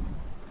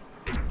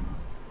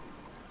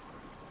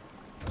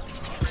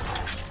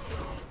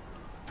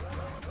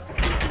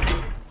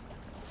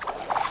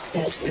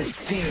 Set the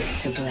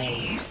spirit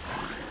ablaze.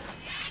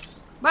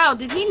 Wow,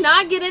 did he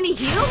not get any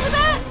heal for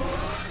that?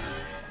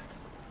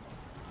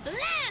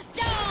 Blast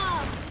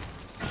off!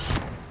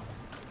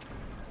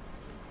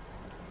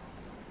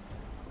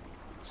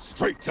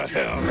 Straight to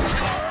hell.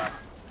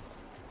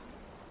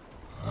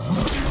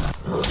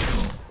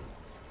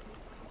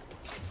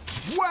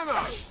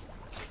 Whammo!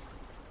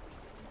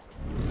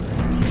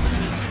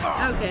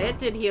 Okay, it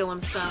did heal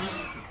him some.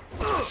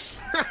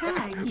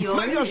 Maybe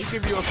I should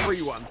give you a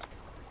free one.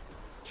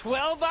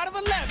 12 out of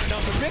 11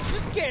 on the Richter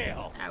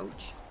scale.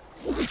 Ouch.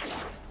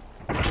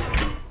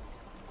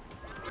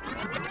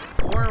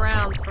 4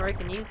 rounds before I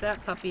can use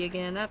that puppy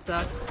again. That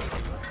sucks.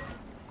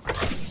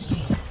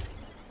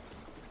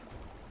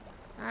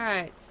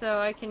 Alright, so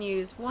I can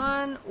use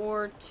 1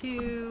 or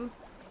 2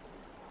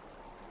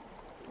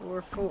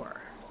 or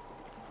 4.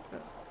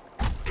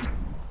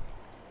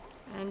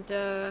 And,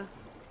 I'm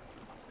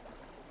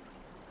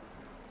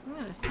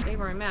gonna stay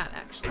where I'm at,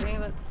 actually.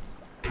 Let's...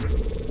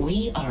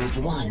 We are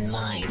of one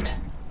mind.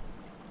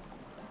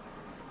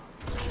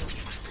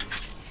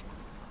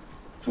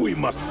 We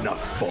must not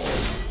fall.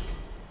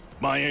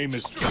 My aim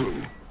is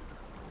true.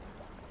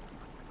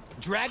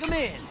 Drag him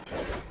in.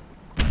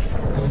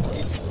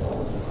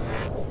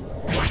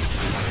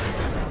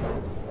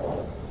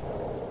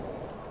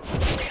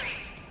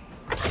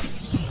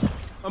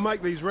 I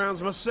make these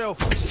rounds myself.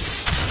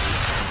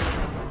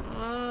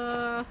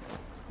 I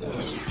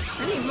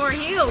need more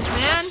heals,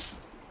 man.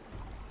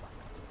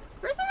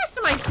 Where's the rest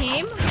of my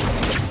team?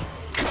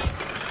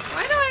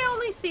 Why do I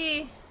only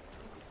see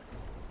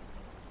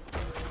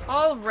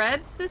all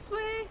reds this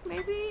way?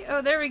 Maybe?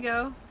 Oh, there we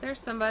go. There's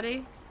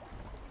somebody.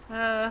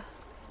 Yeah.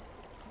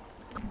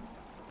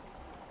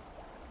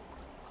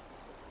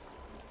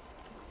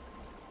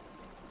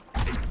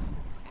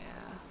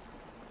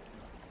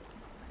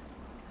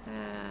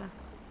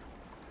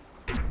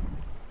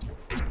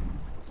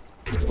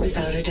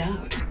 Without a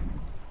doubt.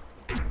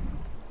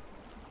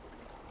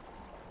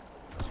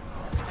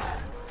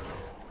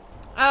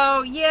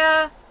 Oh,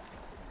 yeah.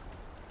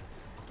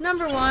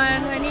 Number 1.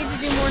 I need to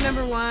do more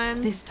number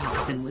 1s. This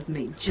toxin was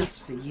made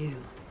just for you.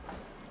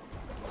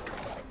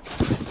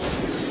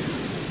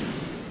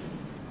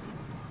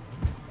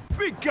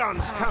 Big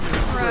guns coming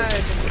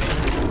Crud.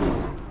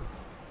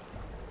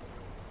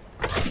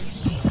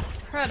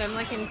 through. Crud, I'm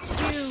like in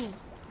 2.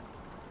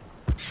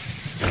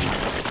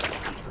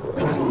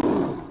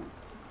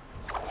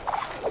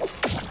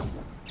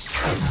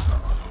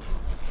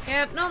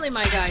 Yep, only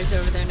my guy's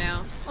over there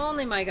now.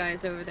 Only my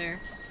guy's over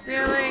there.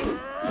 Really?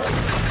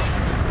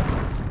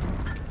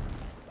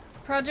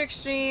 Project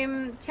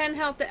stream, 10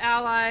 health to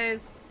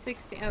allies,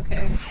 16.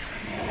 Okay.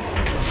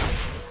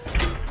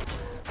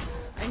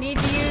 I need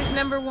to use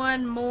number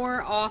 1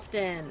 more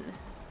often.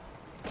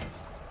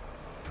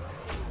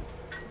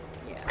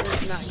 Yeah,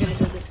 this is not gonna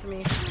go good for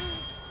me.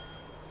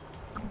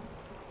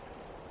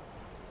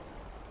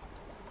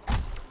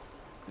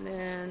 And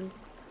then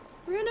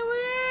run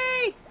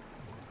away!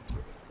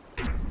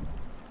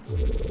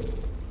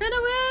 Run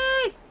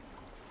away!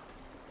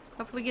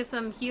 Hopefully get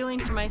some healing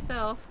for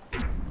myself.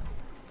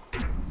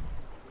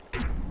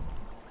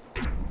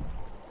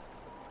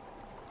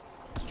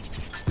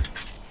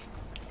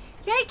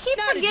 Yeah, I keep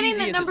forgetting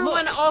that number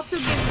 1 also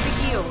gives the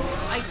heals.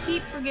 I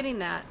keep forgetting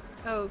that.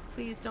 Oh,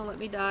 please don't let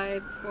me die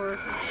before...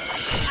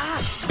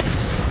 Ah.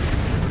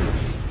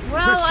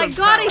 Well, I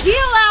gotta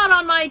heal out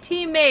on my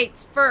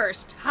teammates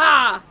first.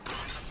 Ha!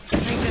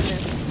 Thank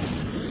goodness.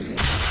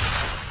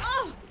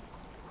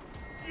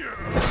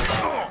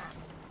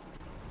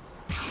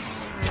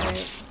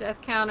 Alright,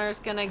 death counter's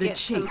gonna get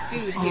some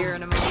food here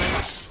in a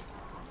moment.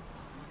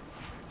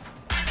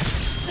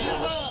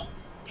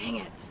 Dang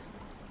it.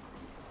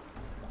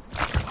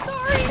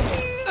 Sorry,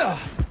 dude.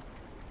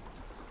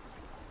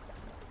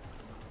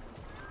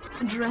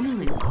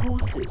 Adrenaline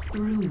courses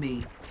through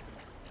me.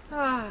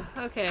 Ah,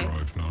 okay.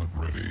 Drive not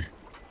ready.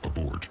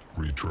 Abort.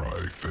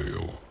 Retry.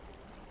 Fail.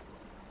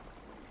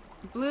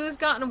 Blue's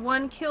gotten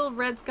 1 kill,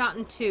 red's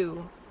gotten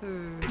 2.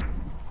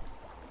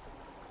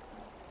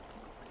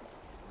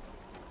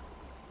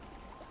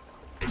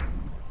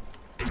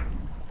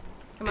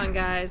 Come on,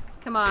 guys.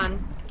 Come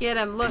on. Get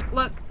him. Look,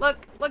 look,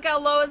 look. Look how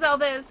low his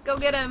health is. Go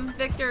get him.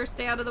 Victor,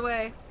 stay out of the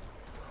way.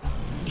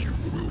 You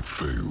will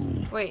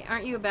fail. Wait,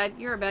 aren't you a bad...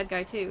 You're a bad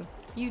guy, too.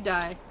 You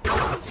die.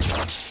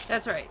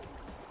 That's right.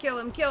 Kill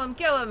him, kill him,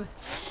 kill him.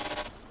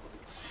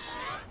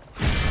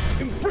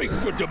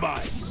 Embrace your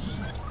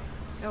demise.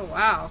 Oh,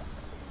 wow.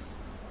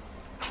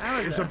 That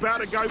was It's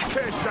about to go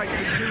pear-shaped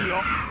with you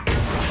lot.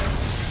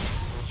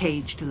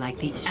 Caged like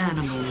the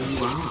animal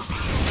you are.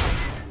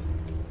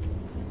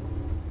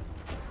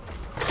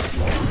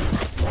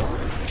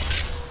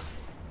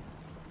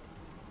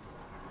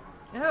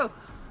 Oh,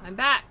 I'm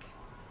back.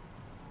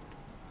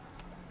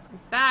 I'm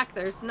back.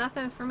 There's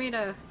nothing for me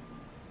to...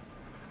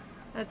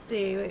 Let's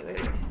see. Wait, wait,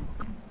 wait.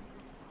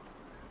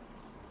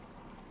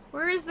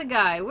 Where is the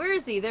guy? Where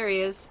is he? There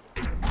he is.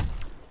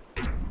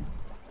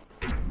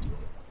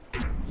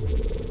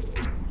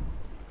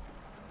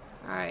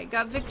 Alright,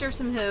 got Victor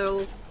some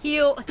heals.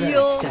 Heal.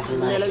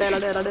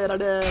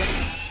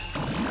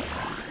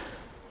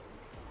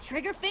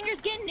 Trigger fingers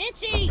getting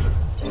itchy.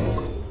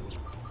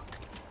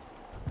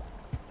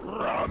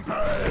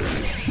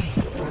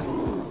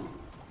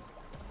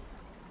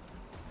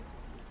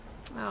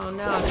 Oh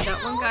no, did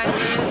that one guy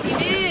live? He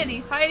did!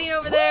 He's hiding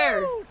over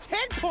there! Woo!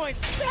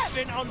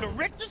 10.7 on the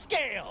Richter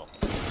scale!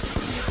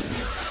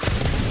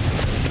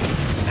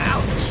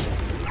 Ouch!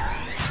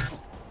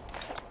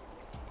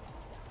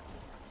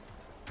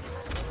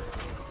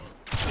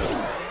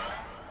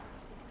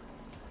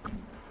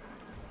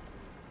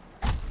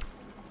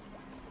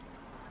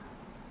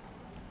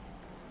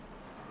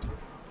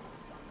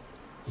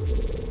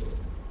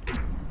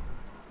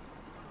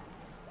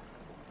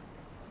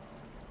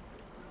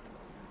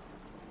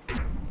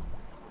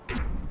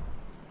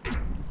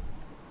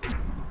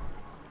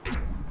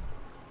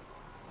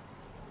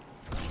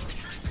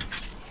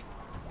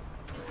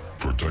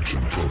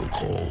 Protection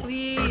protocol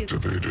Please.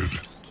 activated.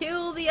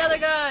 Kill the other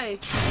guy!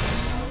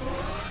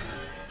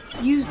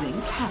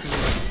 Using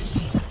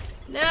catalyst.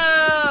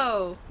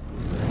 No!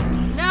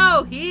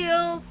 No!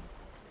 Heals!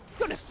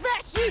 Gonna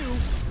smash you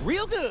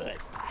real good!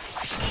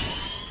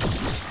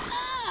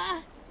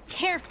 Ah!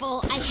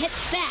 Careful, I hit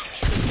back.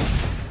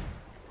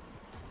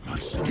 My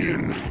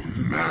skin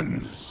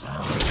mends.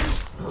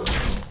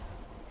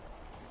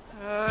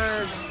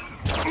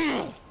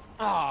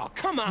 Oh,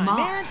 come on, Mark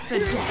man! the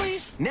deck.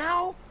 Seriously?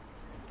 Now?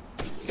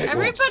 They won't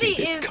Everybody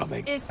see this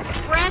coming. is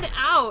spread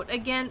out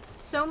against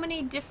so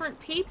many different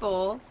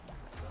people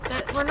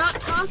that we're not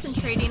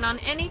concentrating on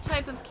any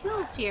type of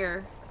kills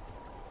here.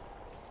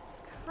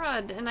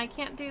 Crud, and I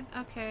can't do...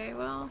 Okay,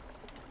 well...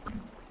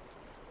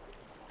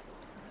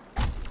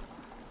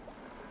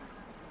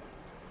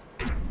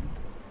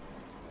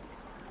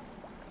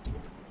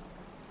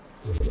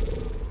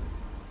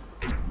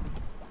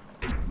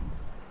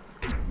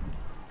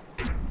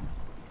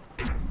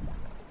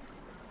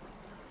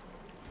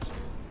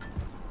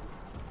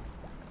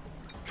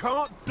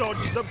 Can't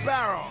dodge the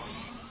barrage!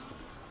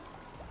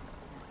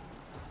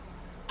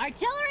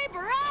 Artillery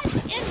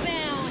barrage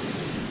inbound.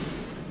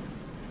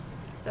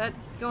 Is that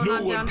going No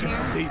on one down can here?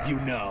 save you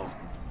now.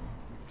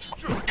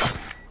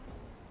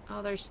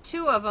 Oh, there's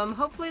two of them.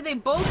 Hopefully they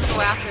both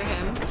go after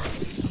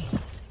him.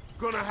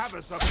 Gonna have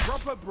us a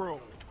proper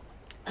brawl.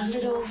 A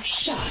little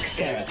shock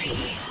therapy.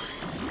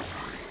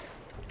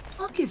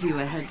 I'll give you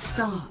a head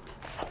start.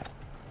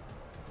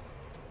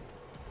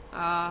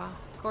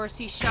 Of course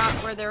he shot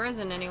where there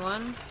isn't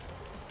anyone.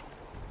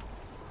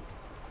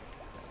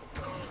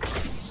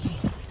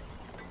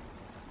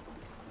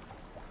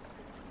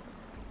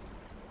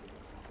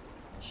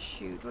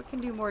 Shoot, what can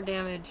do more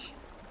damage?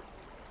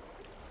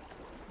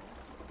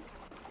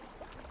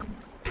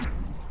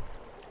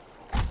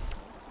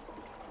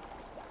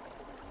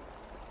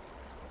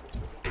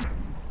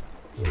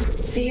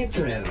 See it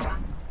through.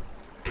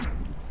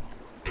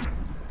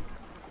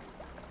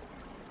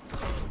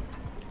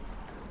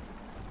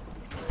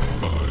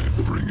 I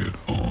bring it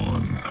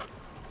on.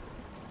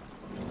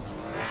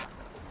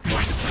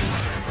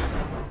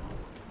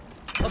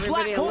 A Everybody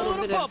black a hole little in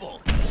a bit of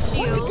bubble! What could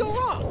shield. go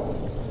wrong?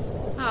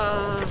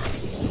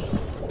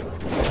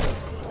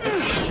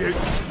 Shoot.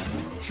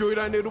 Sure you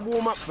don't need to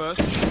warm up first?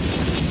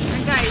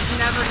 That guy is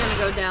never gonna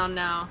go down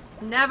now.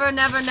 Never,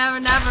 never, never,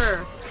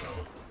 never.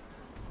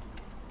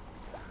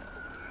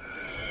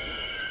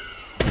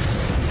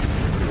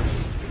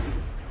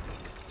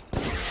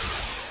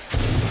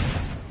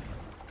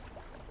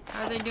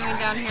 How are they doing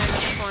down here in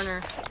this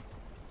corner?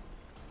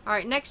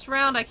 Alright, next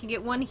round I can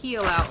get one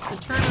heal out. So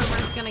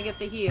Turnover's gonna get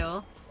the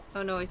heal.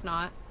 Oh no, he's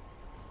not.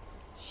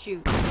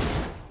 Shoot.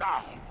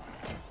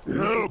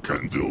 You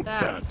can do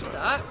That better.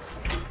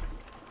 sucks.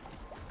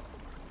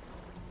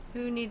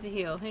 Who needs a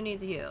heal? Who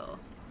needs a heal?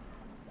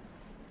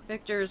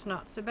 Victor's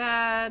not so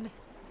bad.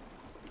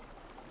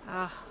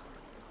 Ah,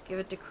 give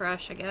it to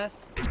Crush, I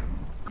guess.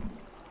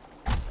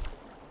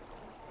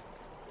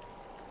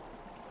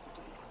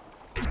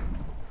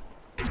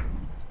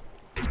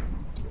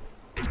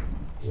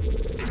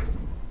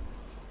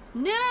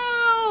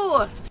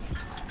 No!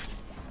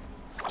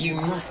 You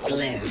must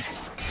live.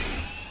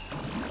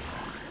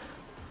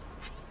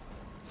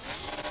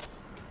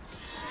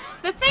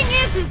 The thing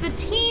is the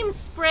team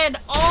spread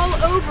all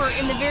over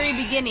in the very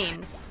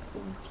beginning.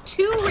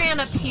 Two ran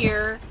up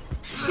here,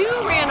 two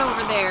ran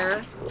over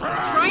there.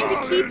 Trying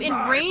to keep in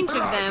range of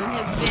them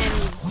has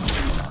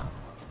been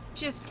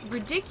just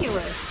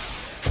ridiculous.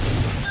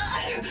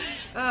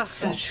 Ugh.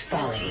 Such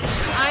folly.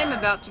 I'm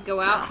about to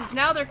go out because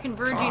now they're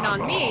converging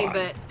on me,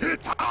 but Hit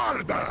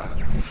harder.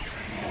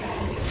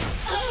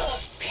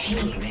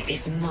 Pain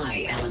is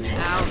my element.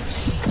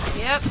 ouch.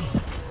 Yep.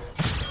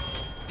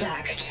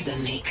 Back to the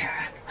maker.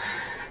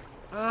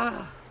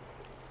 Ugh.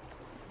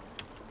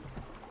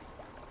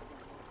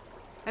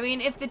 I mean,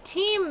 if the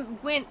team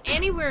went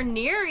anywhere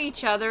near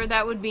each other,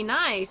 that would be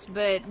nice,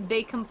 but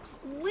they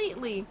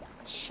completely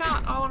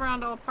shot all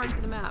around all parts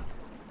of the map.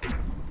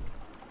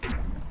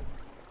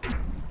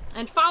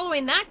 And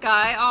following that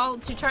guy, all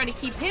to try to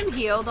keep him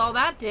healed, all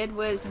that did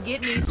was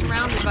get me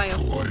surrounded by a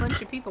whole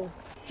bunch of people.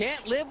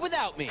 Can't live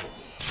without me.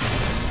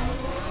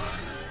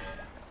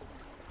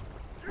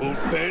 Won't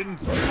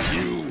bend,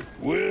 you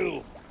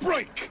will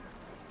break.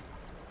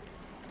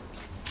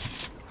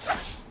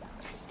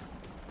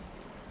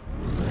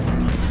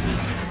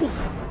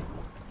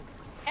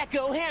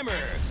 Echo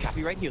hammer.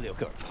 be right here, little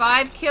girl.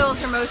 5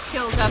 kills or most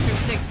kills after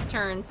 6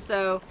 turns,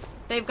 so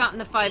they've gotten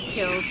the 5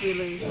 kills, we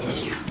lose.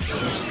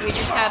 We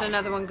just had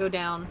another one go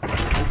down.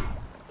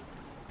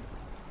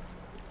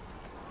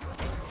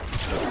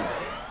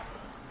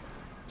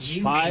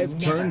 You 5 can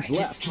never turns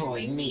left.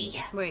 destroy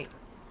me. Wait.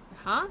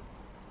 Huh?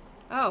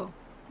 Oh.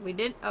 We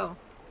did? Oh.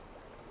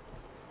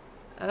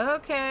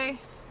 Okay.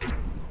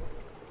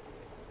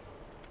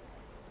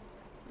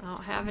 I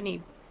don't have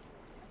any...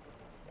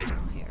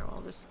 Oh, here,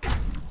 we'll just...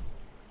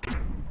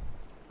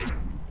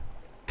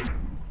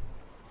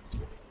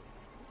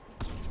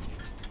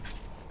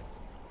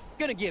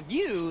 Gonna give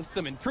you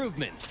some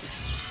improvements.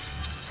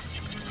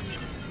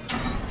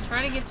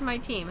 Try to get to my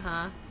team,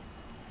 huh?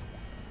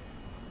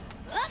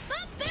 Up,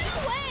 and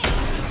away!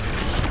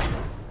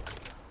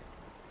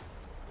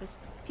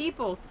 Just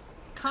people,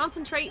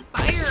 concentrate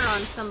fire on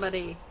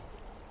somebody.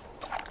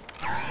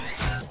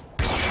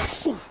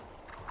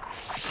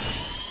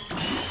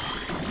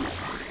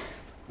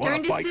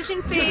 During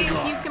decision phase,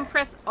 you can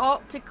press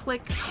Alt to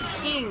click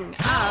ping.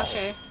 Ah,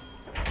 okay.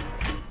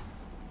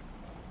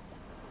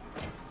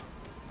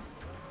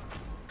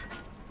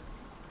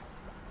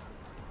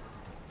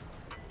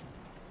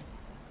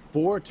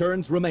 Four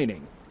turns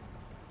remaining.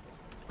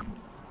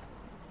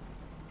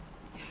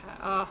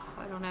 Oh,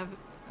 I don't have...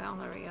 Oh,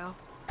 there we go.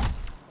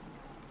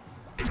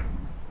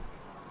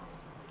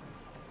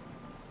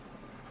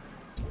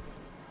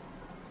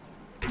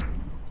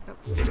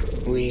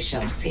 We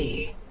shall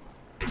see.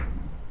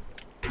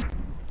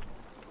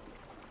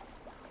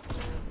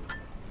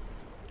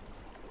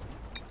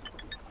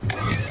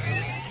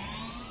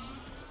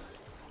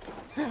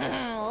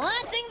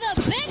 Launching the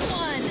big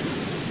one!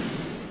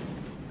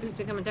 Who's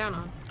it coming down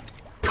on?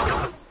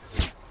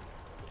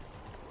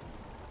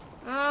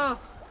 Oh,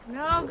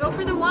 no, go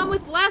for the one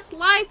with less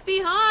life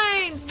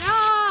behind!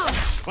 No!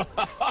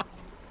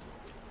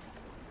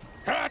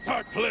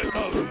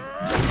 Cataclysm!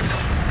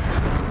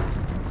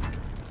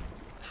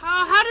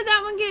 How did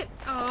that one get...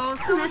 Oh,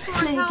 so Let's much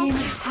more play a health. game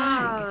of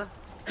tag.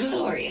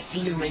 Glorious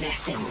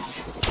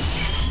luminescence.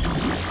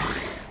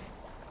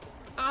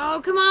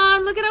 Oh, come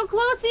on, look at how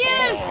close he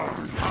is!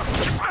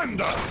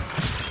 Thunder!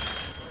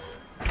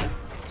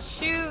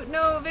 Shoot,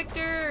 no,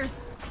 Victor!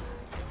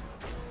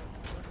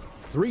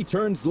 3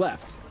 turns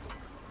left.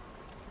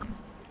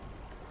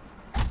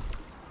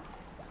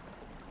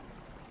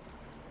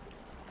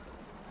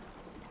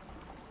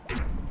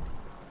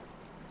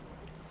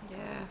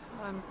 Yeah,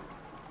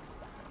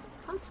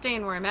 I'm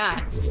staying where I'm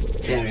at.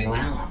 Very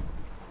well.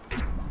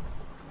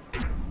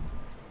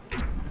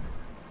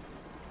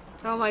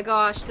 Oh my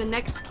gosh, the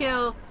next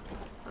kill.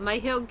 I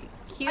might he'll got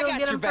get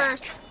your him back.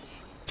 first.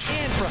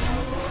 And front.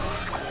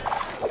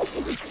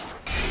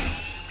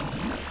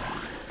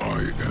 I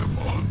am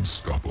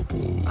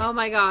unstoppable. Oh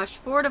my gosh,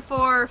 4 to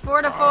 4,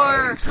 4 to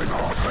 4.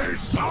 Cannot be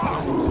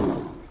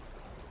stopped.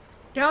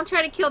 Don't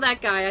try to kill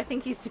that guy. I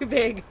think he's too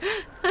big.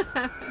 3,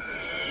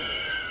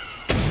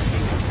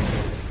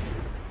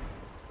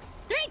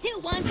 2,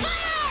 1,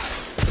 fire!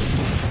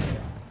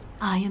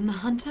 I am the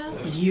hunter,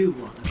 you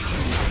are the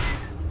prey.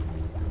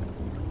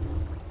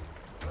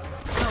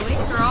 Well, at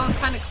least we're all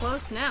kind of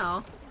close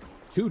now.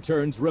 2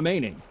 turns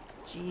remaining.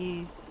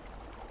 Jeez.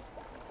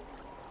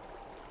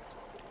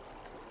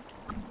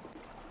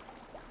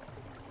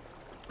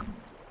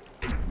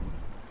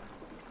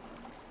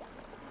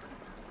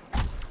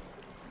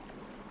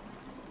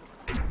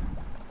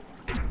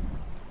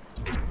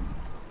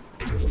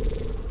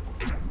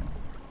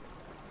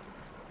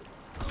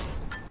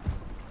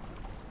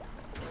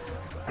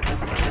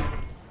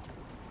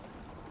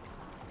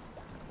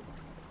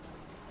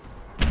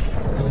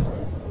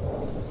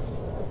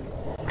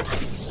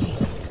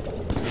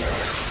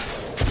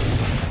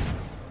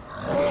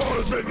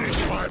 All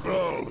beneath my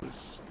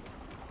blows.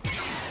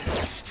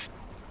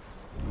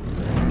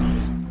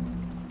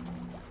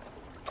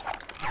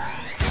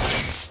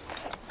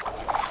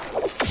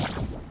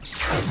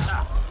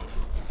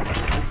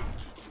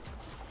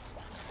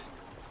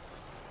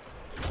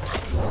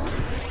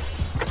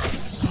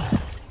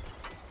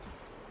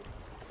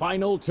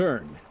 Final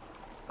turn.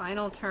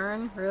 Final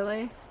turn?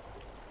 Really?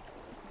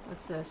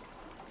 What's this?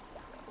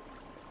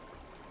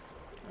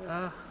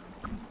 Ugh.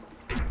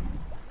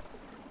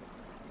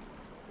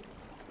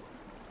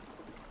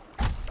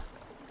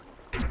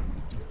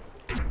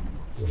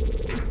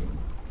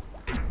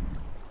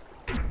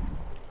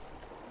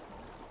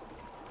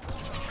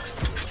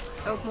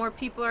 Hope more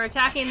people are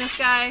attacking this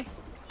guy.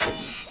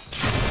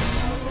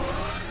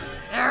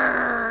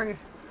 Urgh.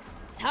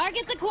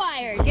 Targets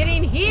acquired.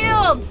 Getting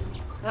healed!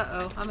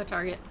 Uh-oh, I'm a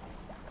target.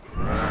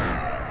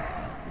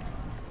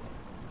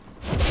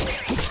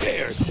 Who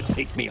dares to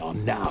take me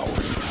on now?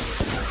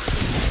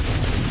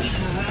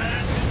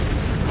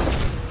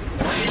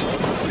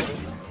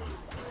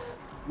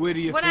 Where do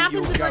you What think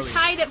happens you're if going? we're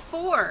tied at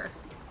 4?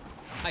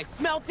 I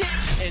smelt it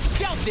and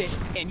dealt it,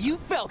 and you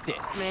felt it.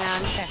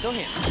 Man. Go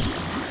ahead.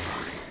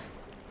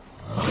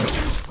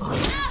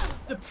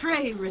 The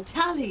prey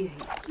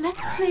retaliates.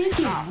 Let's play a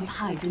game of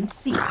hide and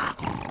seek.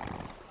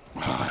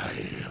 I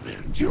have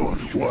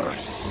endured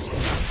worse.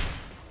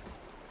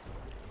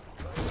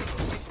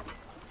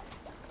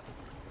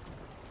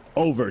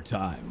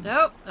 Overtime.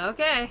 Nope.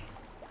 Okay.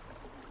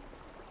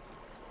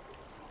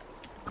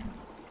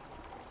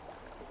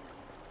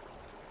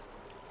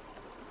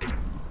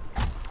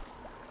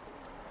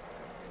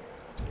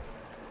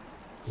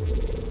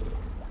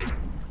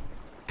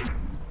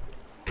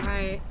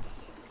 Right.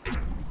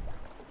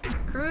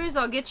 Cruz,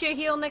 I'll get you a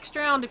heal next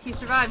round if you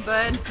survive,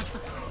 bud.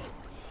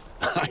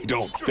 I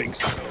don't think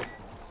so.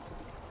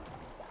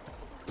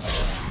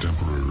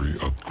 Temporary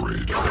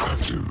upgrade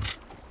active.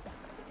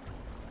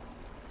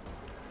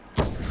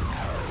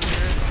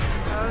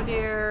 Oh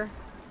dear.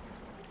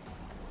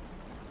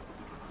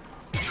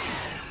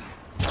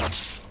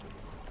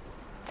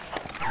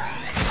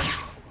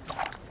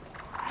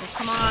 Oh,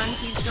 come on,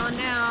 he's going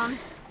down.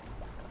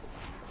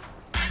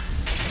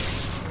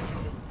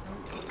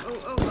 Oh,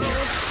 oh,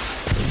 oh.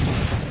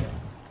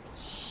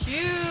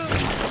 Shoot!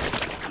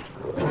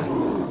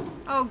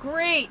 Oh,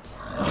 great!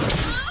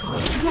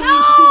 Going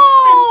to be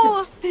expensive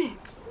to fix.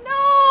 No!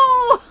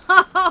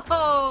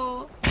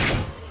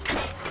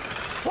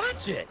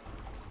 Watch it.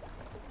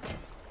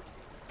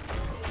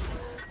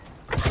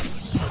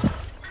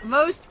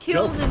 Most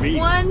kills Go in feet.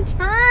 one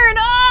turn.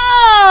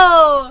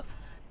 Oh!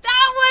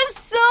 That was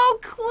so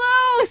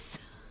close!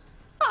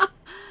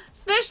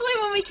 Especially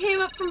when we came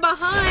up from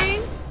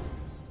behind.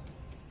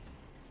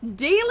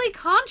 Daily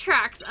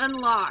contracts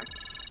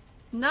unlocked.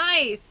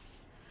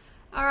 Nice.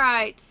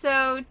 Alright,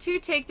 so 2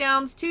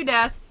 takedowns, 2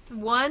 deaths,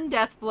 1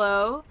 death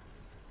blow.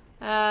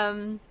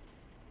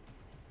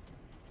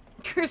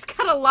 Chris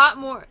got a lot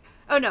more.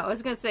 Oh no, I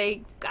was gonna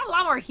say, got a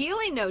lot more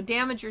healing, no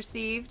damage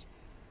received.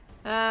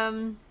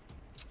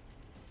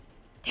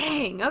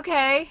 Dang,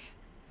 okay.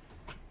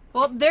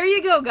 Well, there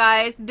you go,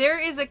 guys. There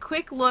is a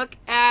quick look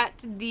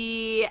at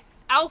the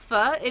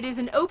alpha. It is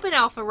an open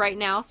alpha right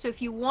now, so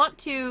if you want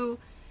to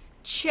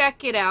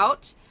check it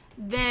out,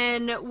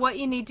 then what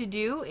you need to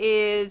do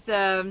is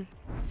go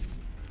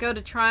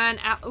to Tryon.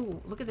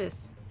 Oh, look at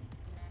this.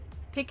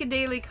 Pick a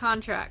daily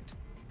contract.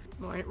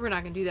 We're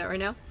not going to do that right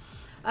now.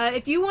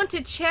 If you want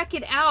to check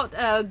it out,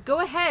 go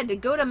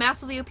ahead. Go to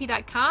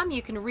massivelyop.com.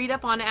 You can read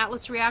up on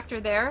Atlas Reactor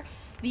there.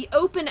 The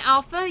open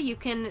alpha, you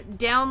can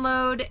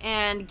download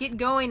and get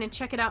going and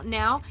check it out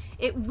now.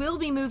 It will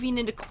be moving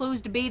into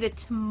closed beta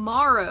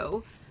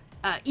tomorrow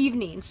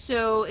evening.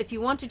 So if you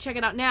want to check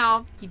it out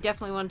now, you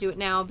definitely want to do it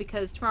now,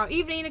 because tomorrow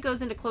evening it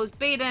goes into closed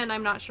beta and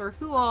I'm not sure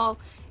who all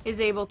is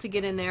able to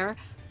get in there.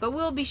 But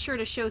we'll be sure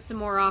to show some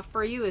more off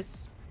for you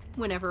as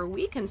whenever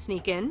we can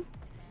sneak in.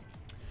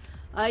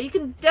 You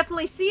can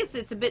definitely see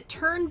it's a bit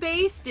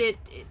turn-based. It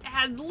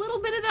has a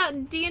little bit of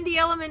that D&D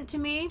element to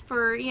me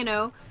for, you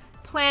know,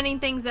 planning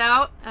things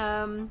out.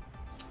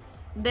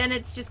 Then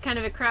it's just kind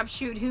of a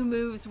crapshoot who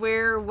moves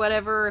where,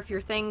 whatever, if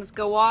your things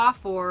go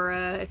off, or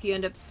if you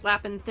end up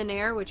slapping thin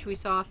air, which we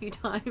saw a few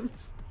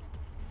times.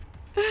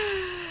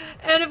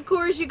 And of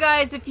course, you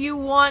guys, if you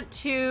want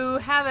to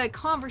have a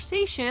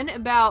conversation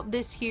about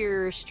this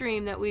here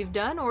stream that we've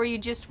done, or you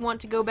just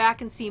want to go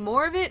back and see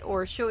more of it,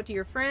 or show it to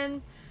your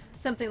friends,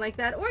 something like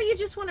that, or you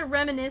just want to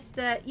reminisce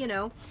that, you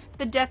know,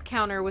 the death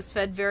counter was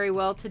fed very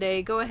well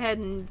today, go ahead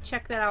and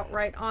check that out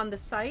right on the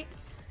site.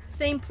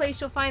 Same place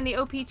you'll find the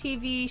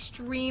OPTV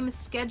stream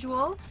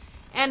schedule,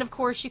 and of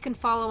course you can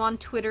follow on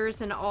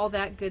Twitters and all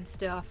that good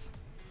stuff.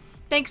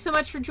 Thanks so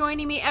much for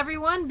joining me,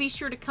 everyone. Be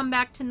sure to come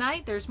back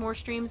tonight. There's more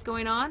streams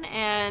going on,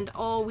 and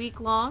all week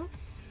long.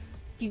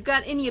 If you've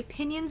got any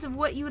opinions of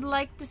what you would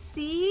like to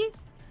see,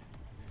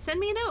 send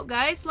me a note,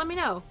 guys. Let me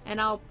know,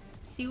 and I'll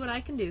see what I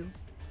can do.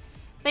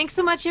 Thanks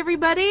so much,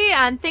 everybody,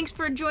 and thanks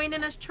for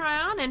joining us,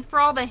 Tryon, and for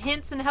all the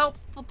hints and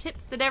helpful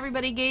tips that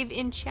everybody gave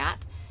in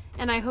chat.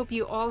 And I hope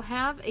you all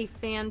have a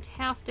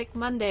fantastic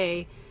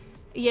Monday.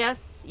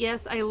 Yes,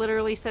 yes, I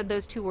literally said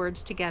those 2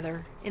 words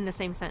together in the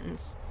same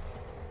sentence.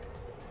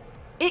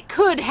 It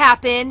could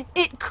happen.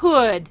 It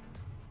could.